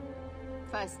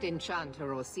 First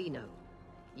enchanter Orsino.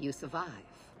 You survive.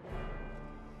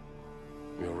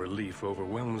 Your relief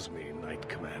overwhelms me, Knight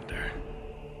Commander.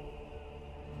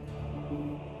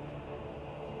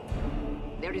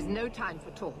 There is no time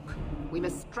for talk. We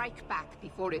must strike back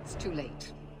before it's too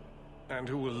late. And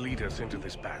who will lead us into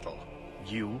this battle?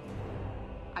 You?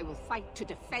 I will fight to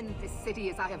defend this city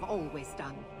as I have always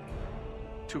done.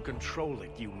 To control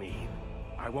it, you mean?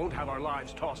 I won't have our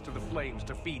lives tossed to the flames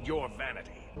to feed your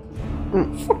vanity.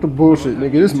 Fuck the bullshit,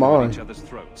 nigga. This is mine. Each other's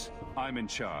throats. I'm in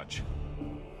charge.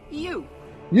 You?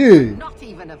 Yeah. Not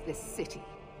even of this city.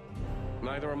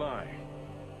 Neither am I.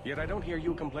 Yet I don't hear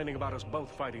you complaining about us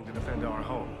both fighting to defend our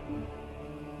home.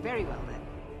 Very well then.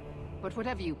 But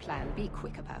whatever you plan, be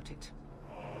quick about it.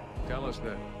 Tell us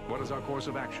then, what is our course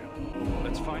of action?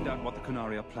 Let's find out what the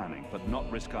Qunari are planning, but not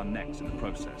risk our necks in the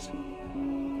process.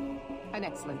 An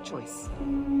excellent choice.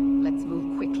 Let's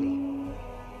move quickly.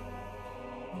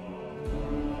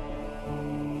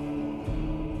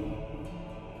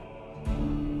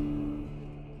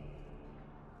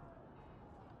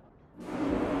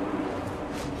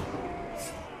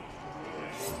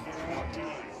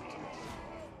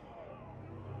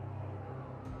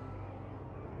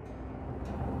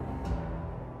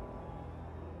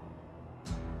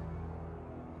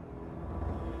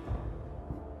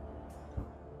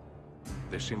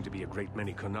 There seem to be a great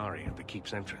many Qunari at the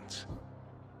keep's entrance.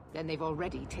 Then they've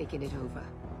already taken it over.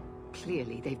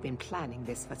 Clearly, they've been planning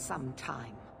this for some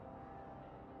time.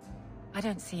 I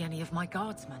don't see any of my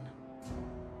guardsmen.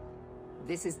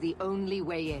 This is the only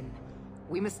way in.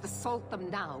 We must assault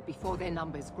them now before their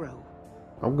numbers grow.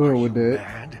 I'm going with that.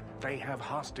 Mad? They have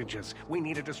hostages. We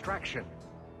need a distraction.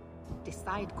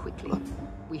 Decide quickly.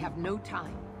 We have no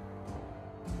time.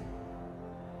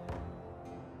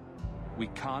 We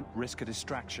can't risk a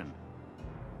distraction.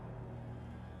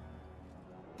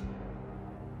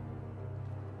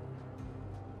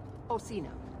 Orsino,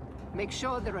 make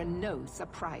sure there are no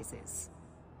surprises.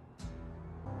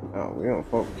 Oh, we don't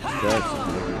fuck with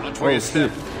Jackson. Watch where you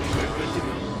step.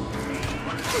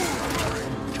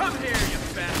 Come here, you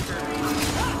bastard!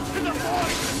 To the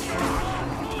void!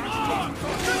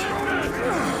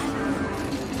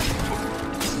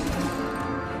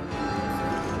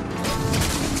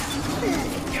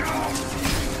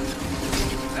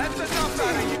 That's enough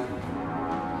out of you!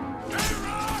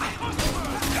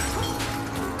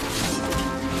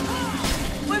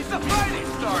 When's the fighting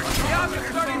start? The odds are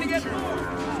starting to get more!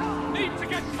 Need to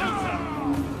get closer!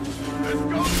 This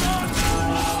goes on!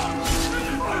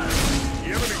 The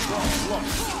enemy cross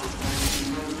lost.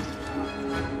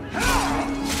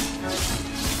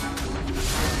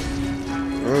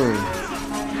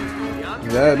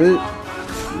 Is that it?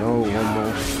 No, one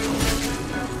more.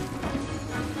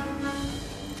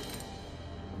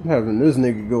 I'm having this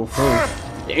nigga go first.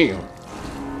 Damn.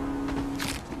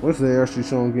 What's they actually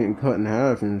show him getting cut in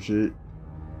half and shit?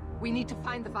 We need to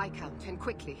find the Viscount, and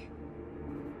quickly.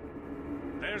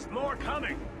 There's more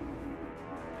coming!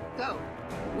 Go.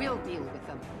 We'll deal with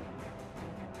them.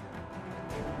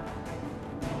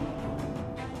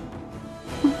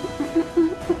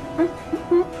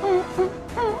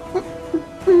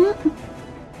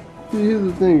 See, here's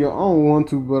the thing, yo, I don't want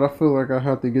to, but I feel like I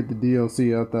have to get the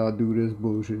DLC after I do this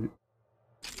bullshit.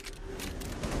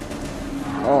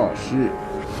 Oh shit.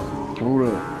 Hold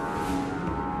up.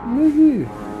 Nigga.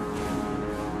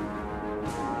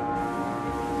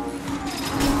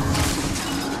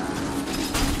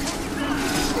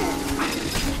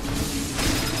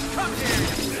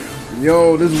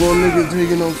 Yo, this one nigga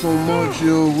taking up so much,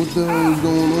 yo. What the hell is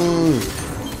going on?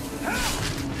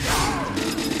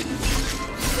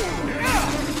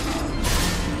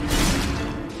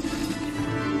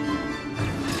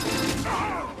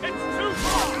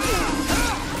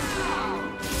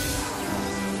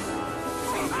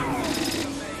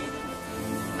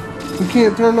 We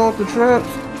can't turn off the traps.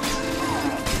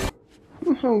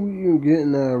 How we even get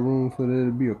in that room for there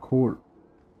to be a court?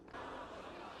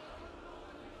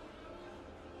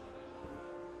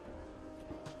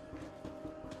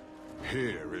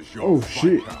 Here is your oh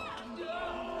shit! Out.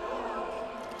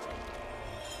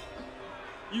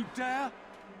 You dare?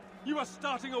 You are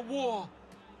starting a war.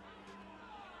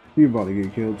 He about to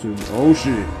get killed too. Oh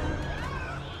shit!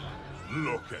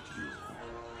 Look at you.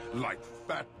 Like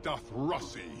fat doth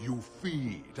Russie, you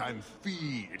feed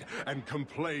and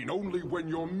complain only when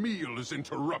your meal is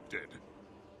interrupted.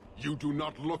 You do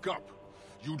not look up.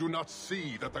 You do not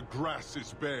see that the grass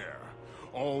is bare.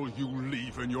 All you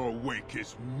leave in your wake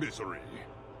is misery.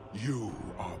 You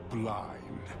are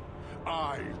blind.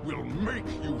 I will make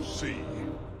you see.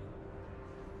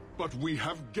 But we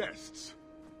have guests.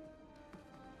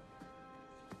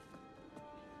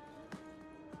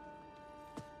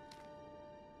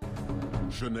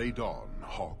 Sinead Dawn,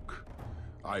 Hawke.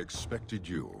 I expected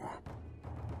you.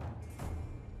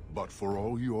 But for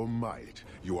all your might,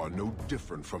 you are no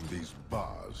different from these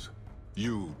bars.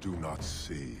 You do not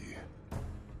see.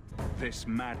 This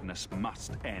madness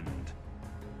must end.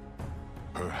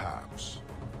 Perhaps.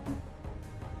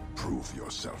 Prove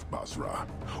yourself, Basra,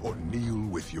 or kneel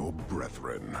with your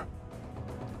brethren.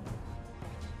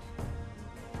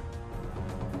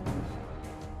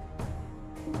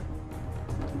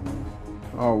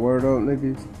 Oh, word up,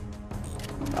 niggas.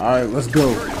 Alright, let's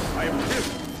go.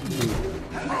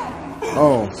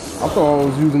 Oh, I thought I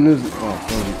was using this. Oh,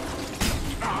 funny.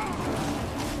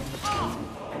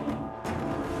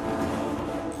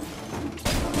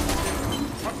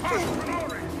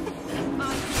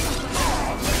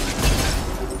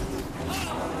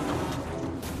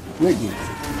 Niggas.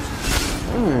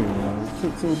 Dang, it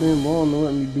took so damn long to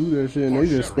let me do that shit, and they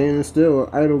just standing still,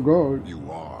 idle guard. You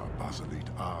are Basilit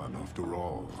An, after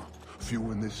all.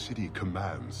 Few in this city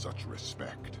command such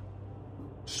respect.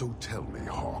 So tell me,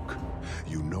 Hawke,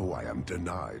 you know I am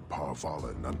denied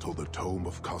Parvalen until the Tome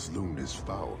of Kozlun is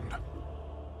found.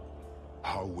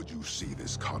 How would you see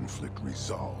this conflict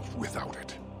resolved without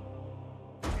it?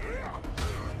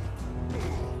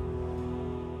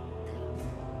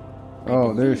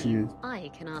 Oh, there she is. I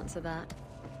can answer that.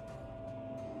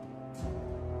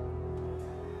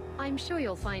 I'm sure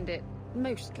you'll find it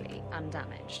mostly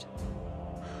undamaged.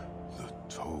 The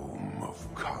Tome of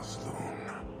Kozlun.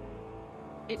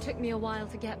 It took me a while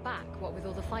to get back, what with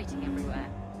all the fighting everywhere.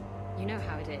 You know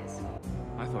how it is.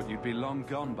 I thought you'd be long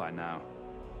gone by now.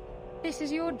 This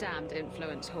is your damned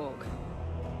influence, Hawke.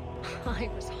 I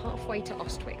was halfway to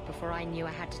Ostwick before I knew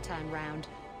I had to turn round.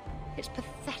 It's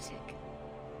pathetic.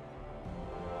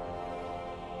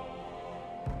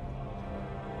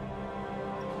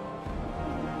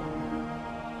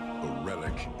 The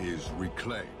relic is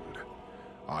reclaimed.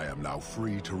 I am now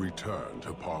free to return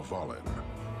to Parvalen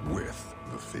with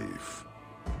the thief.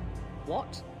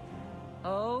 What?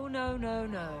 Oh, no, no,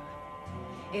 no.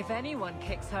 If anyone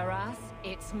kicks her ass,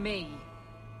 it's me.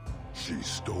 She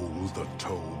stole the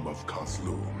Tome of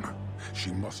Kozlun.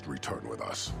 She must return with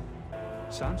us.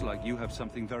 Sounds like you have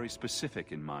something very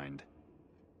specific in mind.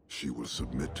 She will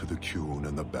submit to the Qun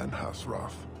and the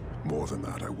Ben-Hassrath. More than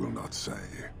that, I will not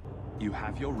say. You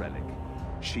have your relic.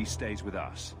 She stays with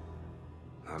us.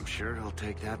 I'm sure he'll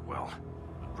take that well.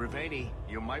 Riveni,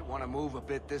 you might want to move a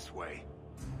bit this way.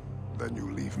 Then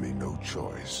you leave me no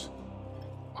choice.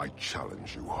 I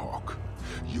challenge you, Hawke.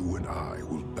 You and I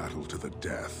will battle to the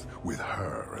death, with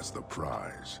her as the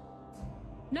prize.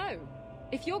 No!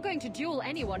 If you're going to duel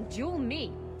anyone, duel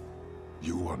me!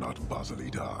 You are not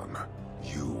Basilit An.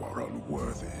 You are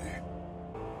unworthy.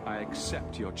 I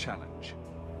accept your challenge.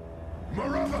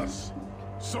 Marathas!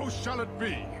 So shall it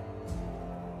be!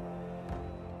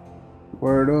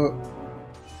 Word up.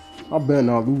 I better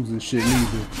not lose this shit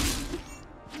neither.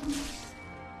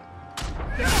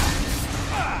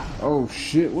 Oh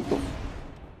shit, what the?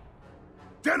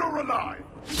 Dead or alive!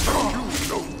 You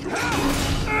know your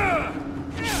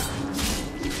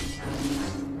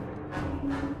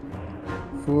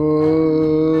Fuck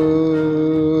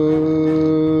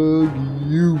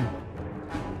you.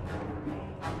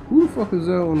 Who the fuck is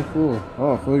that on the floor?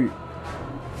 Oh, fuck you.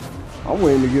 I'm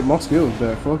waiting to get my skills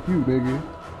back. Fuck you, nigga.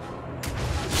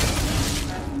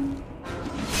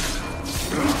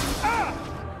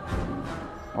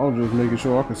 I was just making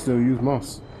sure I could still use my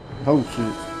whole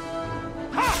shit.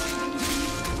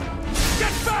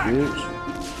 Bitch.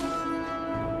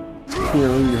 Can't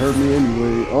really hurt me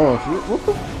anyway. Oh shit, what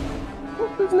the?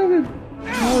 What this nigga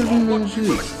charging and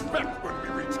shit?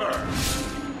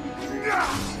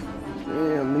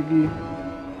 Damn, nigga.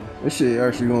 This shit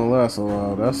actually gonna last a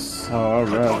while. That's how I'd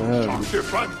rather have it.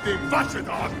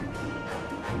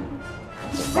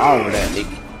 Devour that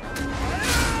nigga.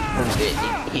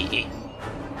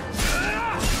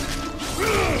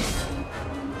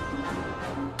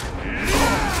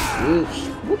 Bitch.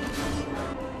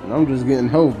 And I'm just getting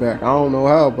health back. I don't know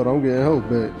how, but I'm getting health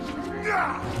back.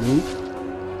 Nope.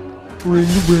 Ring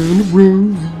around the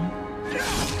rosy.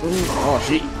 Oh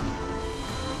shit.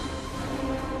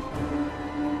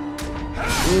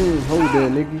 Hold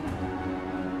that, nigga.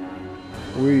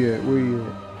 Where you at? Where you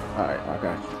at? Alright, I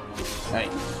got you. Hey,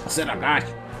 I said I got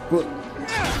you. Look.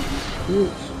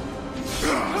 Bitch.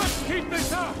 Let's keep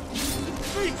this up!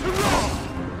 Need to run!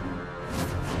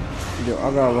 Yo, I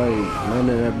got like none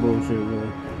of that bullshit,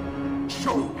 man.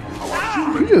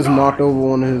 He just knocked over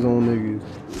one of his own niggas.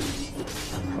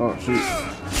 Oh shit.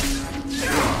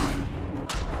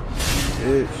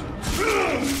 Bitch.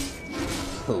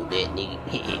 Hold that nigga.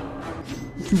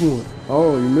 What you doing?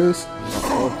 Oh, you missed?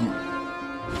 Oh, fuck you.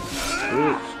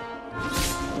 Bitch.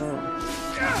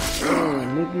 Oh,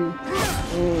 nigga.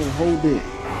 Oh, hold it.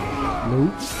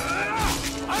 Nope.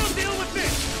 I'll deal with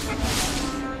this.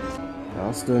 I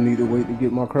still need to wait to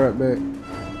get my crap back.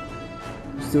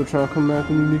 Still trying to come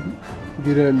after me, nigga?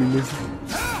 Get at me, nigga.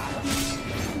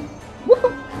 What the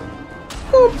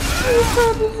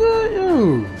fuck is that, yo?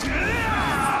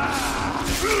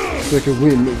 Second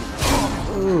win, nigga.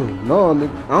 No,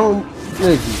 nigga. I don't,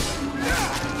 nigga.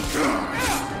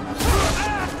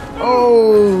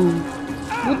 Oh,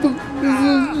 what the fuck is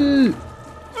this shit?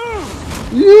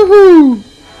 Yoo-hoo!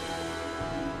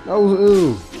 That was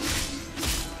ill.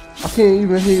 I can't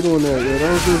even hate on that, yo.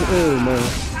 That was just ill, man.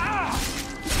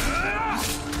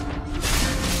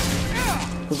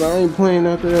 Cause I ain't playing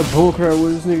after that bullcrap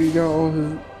where this nigga got all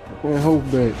his fucking hope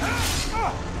back.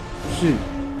 Shit.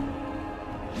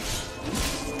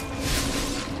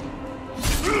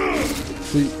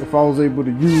 See, if I was able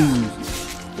to use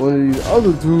one of these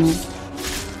other two,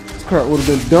 this crap would have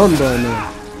been done by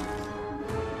now.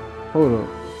 Hold up.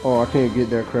 Oh, I can't get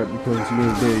that crap because you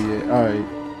ain't there yet. Alright.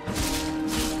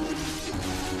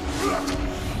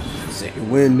 Second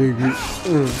win, nigga.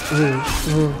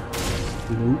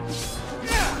 Nope.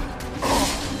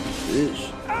 Bitch.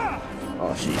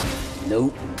 Oh shit.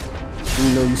 Nope. You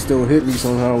know you still hit me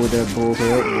somehow with that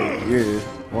bullcrap. Yeah.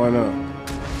 Why not?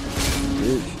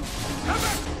 Bitch.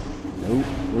 Nope.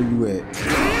 Where you at?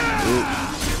 Bitch.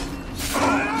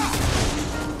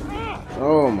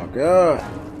 Oh my god.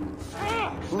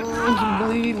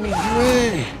 Bleed me,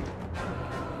 man.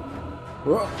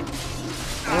 What?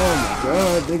 Oh my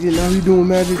god, nigga, now he doing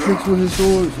magic tricks with his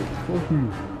swords. Fuck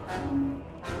you.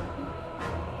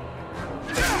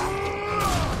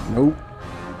 Nope.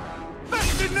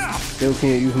 Still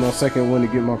can't use my second one to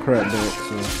get my crap back,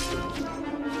 so.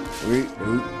 Wait,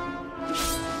 nope.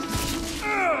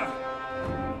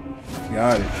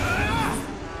 Got it.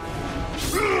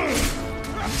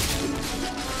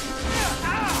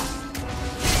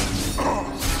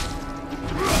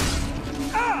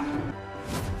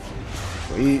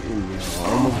 Wait, I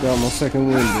almost got my second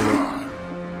win, dude.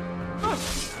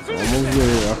 Almost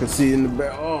there. I can see it in the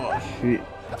back. Oh, shit.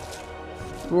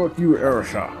 Fuck you,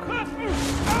 Arashok.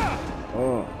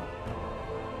 Oh.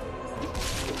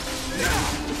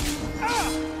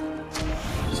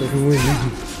 Second win, nigga.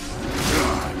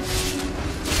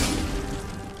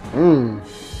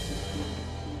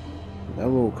 That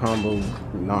little combo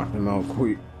knocked him out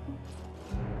quick.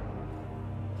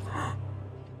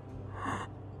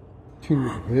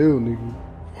 Hell, nigga.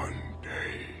 One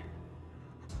day,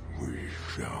 we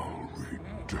shall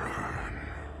return.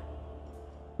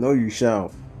 No, you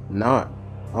shall not.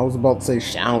 I was about to say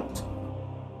shout,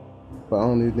 but I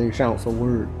don't even think shout's a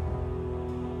word.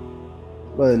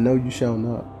 But no, you shall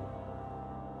not.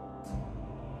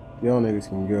 Y'all niggas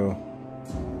can go.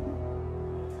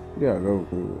 Yeah, go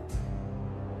good.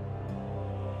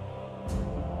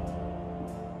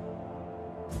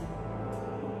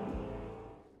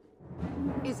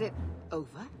 Is it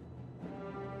over?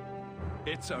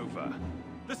 It's over.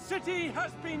 The city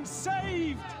has been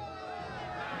saved!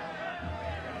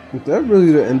 Is that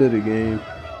really the end of the game?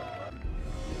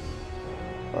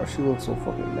 Oh, she looks so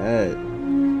fucking mad.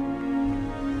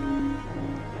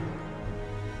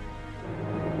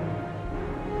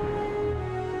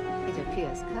 It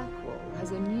appears Kirkwall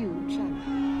has a new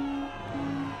champion.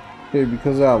 Hey,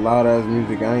 because of that loud ass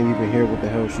music, I ain't even hear what the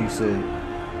hell she said.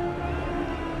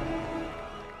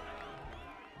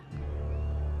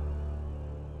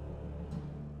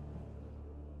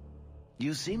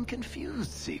 You seem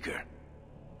confused, Seeker.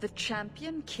 The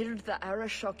champion killed the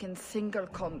Arashok in single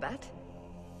combat?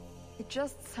 It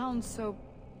just sounds so...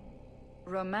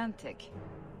 romantic.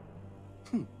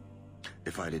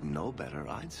 If I didn't know better,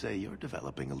 I'd say you're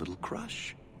developing a little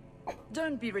crush.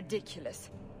 Don't be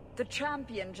ridiculous. The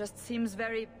champion just seems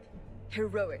very...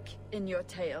 heroic in your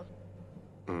tale.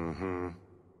 Mm-hmm.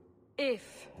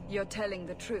 If you're telling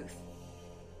the truth.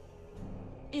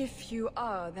 If you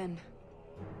are, then...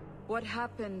 what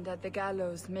happened at the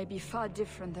gallows may be far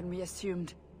different than we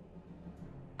assumed.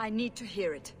 I need to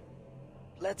hear it.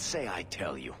 Let's say I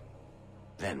tell you.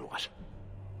 Then what?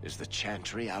 Is the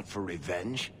Chantry out for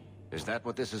revenge? Is that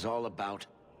what this is all about?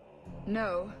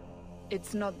 No,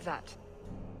 it's not that.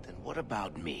 Then what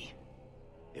about me?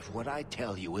 If what I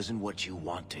tell you isn't what you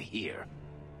want to hear,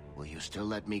 will you still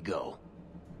let me go?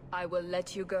 I will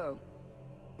let you go.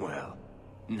 Well,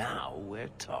 now we're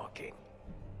talking.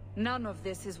 None of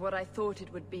this is what I thought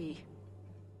it would be.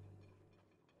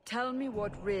 Tell me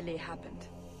what really happened.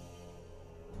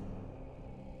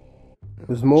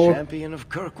 There's more. Champion of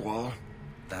Kirkwall.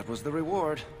 That was the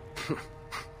reward.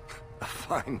 A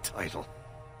fine title.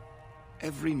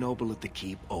 Every noble at the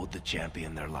keep owed the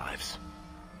champion their lives.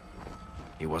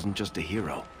 He wasn't just a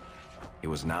hero. He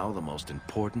was now the most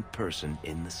important person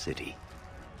in the city.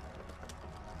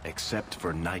 Except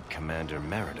for Knight Commander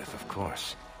Meredith, of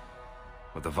course.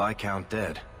 With the Viscount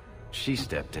dead, she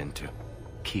stepped in to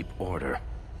keep order.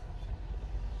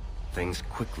 Things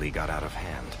quickly got out of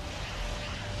hand.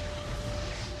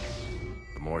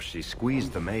 The more she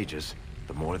squeezed the mages,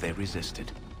 the more they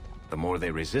resisted. The more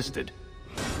they resisted,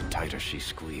 the tighter she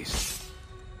squeezed.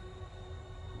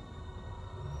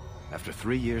 After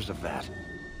 3 years of that,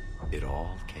 it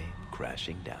all came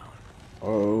crashing down.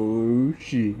 Oh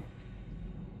shit.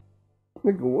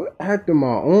 Nigga, what hacked am I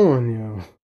on,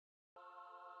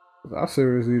 yo? I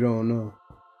seriously don't know.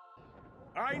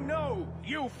 I know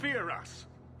you fear us.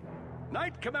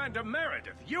 Knight Commander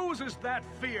Meredith uses that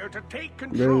fear to take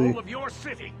control of your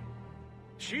city.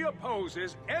 She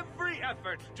opposes every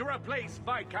effort to replace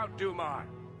Viscount Dumar.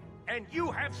 And you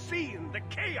have seen the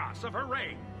chaos of her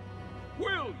reign.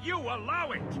 Will you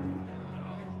allow it?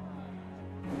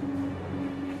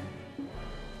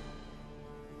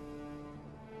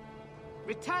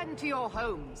 Return to your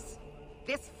homes.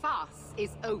 This farce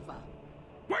is over.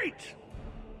 Wait!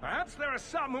 Perhaps there are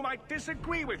some who might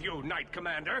disagree with you, Knight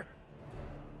Commander.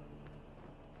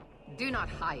 Do not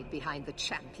hide behind the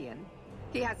champion.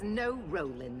 He has no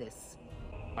role in this.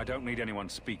 I don't need anyone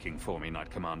speaking for me,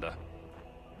 Knight Commander.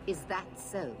 Is that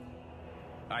so?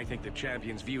 I think the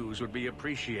champion's views would be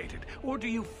appreciated. Or do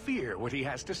you fear what he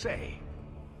has to say?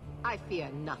 I fear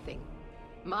nothing.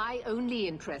 My only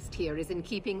interest here is in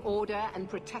keeping order and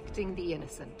protecting the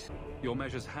innocent. Your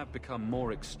measures have become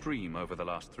more extreme over the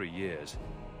last 3 years.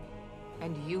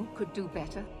 And you could do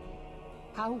better?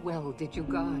 How well did you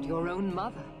guard your own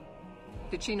mother?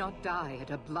 Did she not die at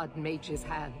a blood mage's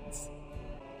hands?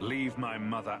 Leave my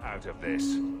mother out of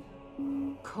this.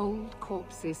 Cold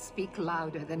corpses speak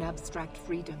louder than abstract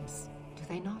freedoms, do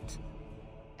they not?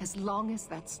 As long as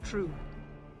that's true,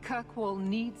 Kirkwall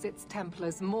needs its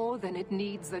Templars more than it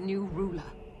needs a new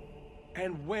ruler.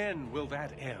 And when will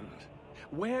that end?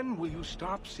 When will you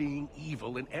stop seeing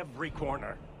evil in every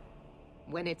corner?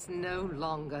 When it's no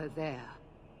longer there.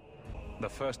 The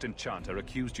first Enchanter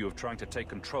accused you of trying to take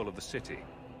control of the city.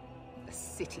 The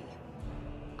city?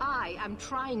 I am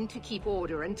trying to keep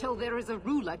order until there is a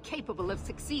ruler capable of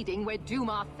succeeding where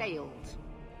Dumar failed.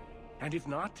 And if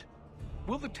not,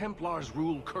 will the Templars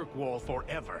rule Kirkwall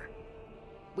forever?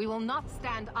 We will not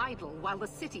stand idle while the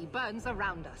city burns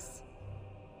around us.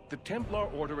 The Templar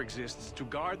Order exists to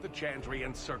guard the Chantry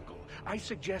and Circle. I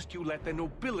suggest you let the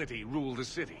nobility rule the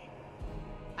city.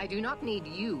 I do not need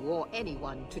you or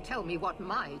anyone to tell me what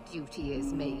my duty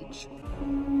is, mage.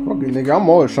 Okay, nigga, I'm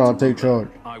always trying to take charge.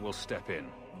 I will step in.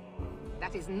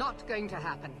 That is not going to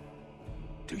happen.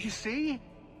 Do you see?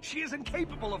 She is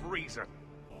incapable of reason.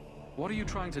 What are you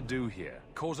trying to do here?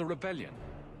 Cause a rebellion?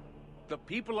 The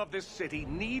people of this city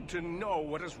need to know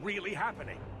what is really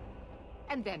happening.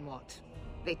 And then what?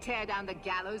 They tear down the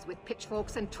gallows with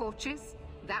pitchforks and torches?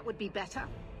 That would be better.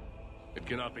 It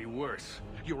cannot be worse.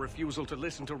 Your refusal to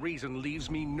listen to reason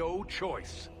leaves me no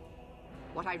choice.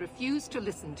 What I refuse to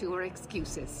listen to are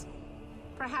excuses.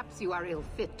 Perhaps you are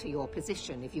ill-fit to your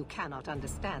position if you cannot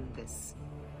understand this.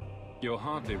 You're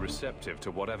hardly receptive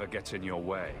to whatever gets in your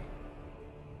way.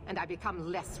 And I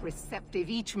become less receptive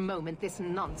each moment this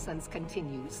nonsense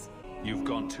continues. You've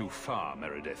gone too far,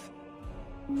 Meredith.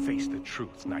 Face the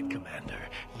truth, Knight Commander.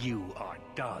 You are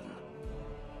done.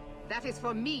 That is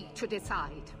for me to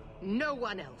decide. No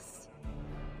one else.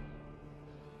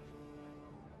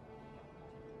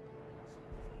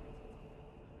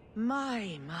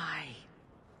 My.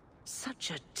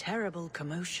 Such a terrible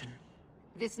commotion.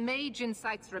 This mage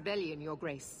incites rebellion, Your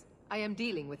Grace. I am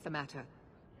dealing with the matter.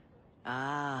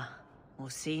 Ah,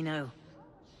 Orsino.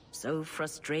 So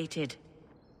frustrated.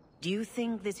 Do you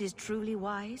think this is truly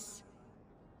wise?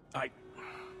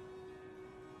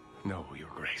 No, Your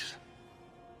Grace.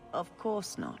 Of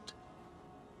course not.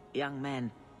 Young men,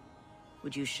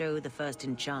 would you show the first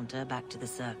Enchanter back to the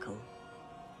Circle?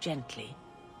 Gently,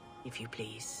 if you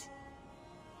please.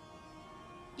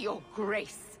 Your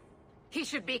Grace. He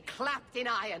should be clapped in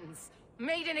irons,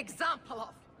 made an example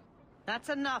of. That's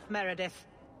enough, Meredith.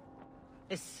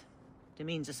 This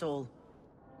demeans us all.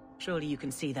 Surely you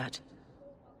can see that.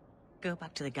 Go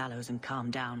back to the gallows and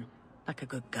calm down, like a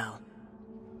good girl.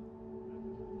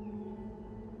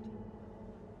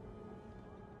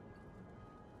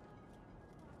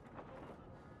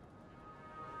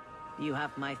 You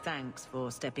have my thanks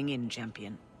for stepping in,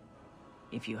 champion.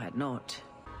 If you had not...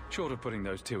 Short of putting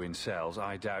those two in cells,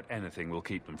 I doubt anything will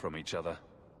keep them from each other.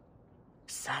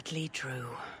 Sadly true.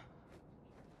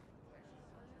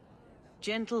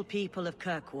 Gentle people of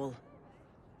Kirkwall,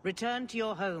 return to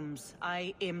your homes,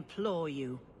 I implore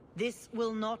you. This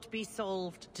will not be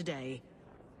solved today.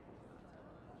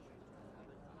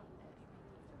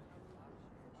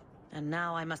 And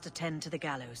now I must attend to the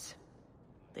gallows.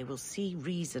 They will see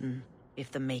reason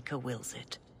if the Maker wills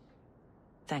it.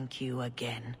 Thank you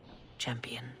again,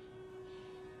 champion.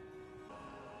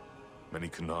 Many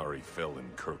Qunari fell in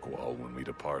Kirkwall when we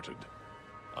departed.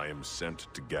 I am sent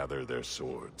to gather their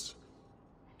swords.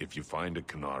 If you find a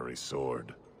Qunari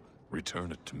sword,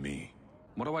 return it to me.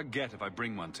 What do I get if I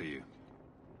bring one to you?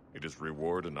 It is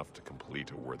reward enough to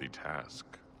complete a worthy task.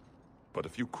 But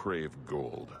if you crave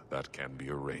gold, that can be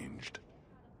arranged.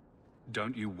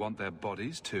 Don't you want their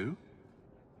bodies too?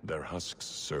 Their husks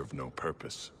serve no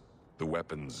purpose. The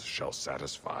weapons shall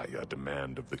satisfy a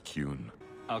demand of the Qun.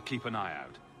 I'll keep an eye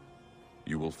out.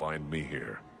 You will find me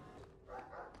here.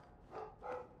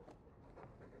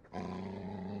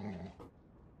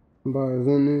 Bars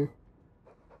in there.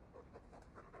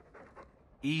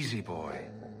 Easy, boy.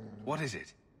 What is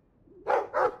it?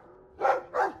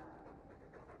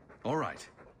 All right.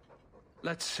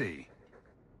 Let's see.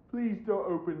 Please don't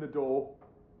open the door.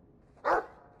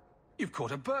 You've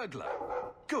caught a burglar.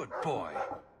 Good boy.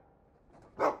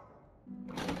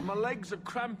 My legs are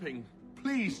cramping.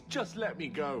 Please, just let me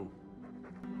go.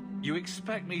 You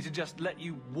expect me to just let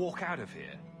you walk out of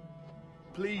here?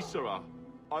 Please, Sarah.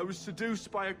 I was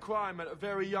seduced by a crime at a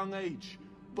very young age,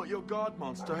 but your guard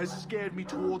monster has scared me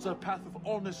towards a path of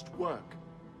honest work.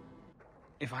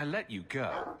 If I let you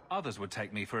go, others would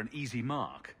take me for an easy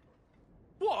mark.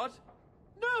 What?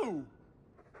 No!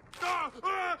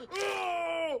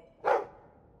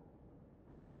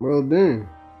 Well done.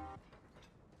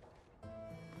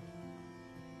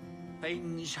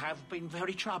 Things have been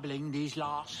very troubling these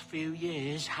last few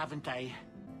years, haven't they?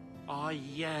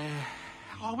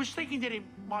 I was thinking that it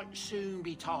might soon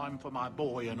be time for my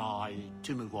boy and I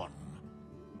to move on.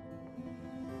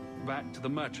 Back to the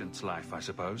merchant's life, I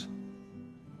suppose.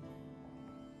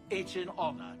 It's an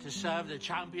honor to serve the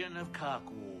champion of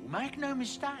Kirkwall, make no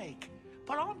mistake.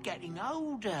 But I'm getting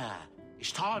older.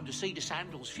 It's time to see the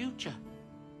Sandal's future.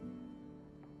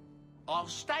 I'll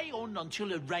stay on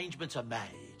until arrangements are made.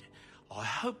 I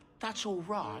hope that's all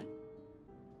right.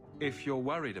 If you're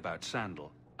worried about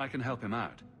Sandal, I can help him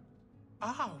out.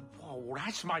 Oh, well,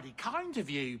 that's mighty kind of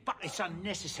you, but it's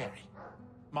unnecessary.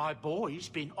 My boy's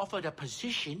been offered a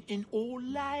position in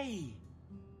Orlais.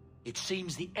 It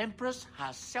seems the Empress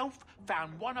herself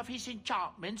found one of his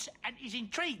enchantments and is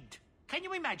intrigued. Can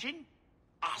you imagine?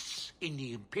 Us in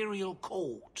the Imperial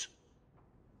Court.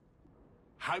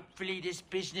 Hopefully this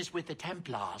business with the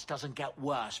Templars doesn't get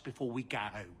worse before we go.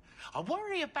 I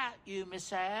worry about you,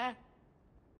 Miss Eyre.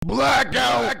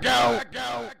 Blackout!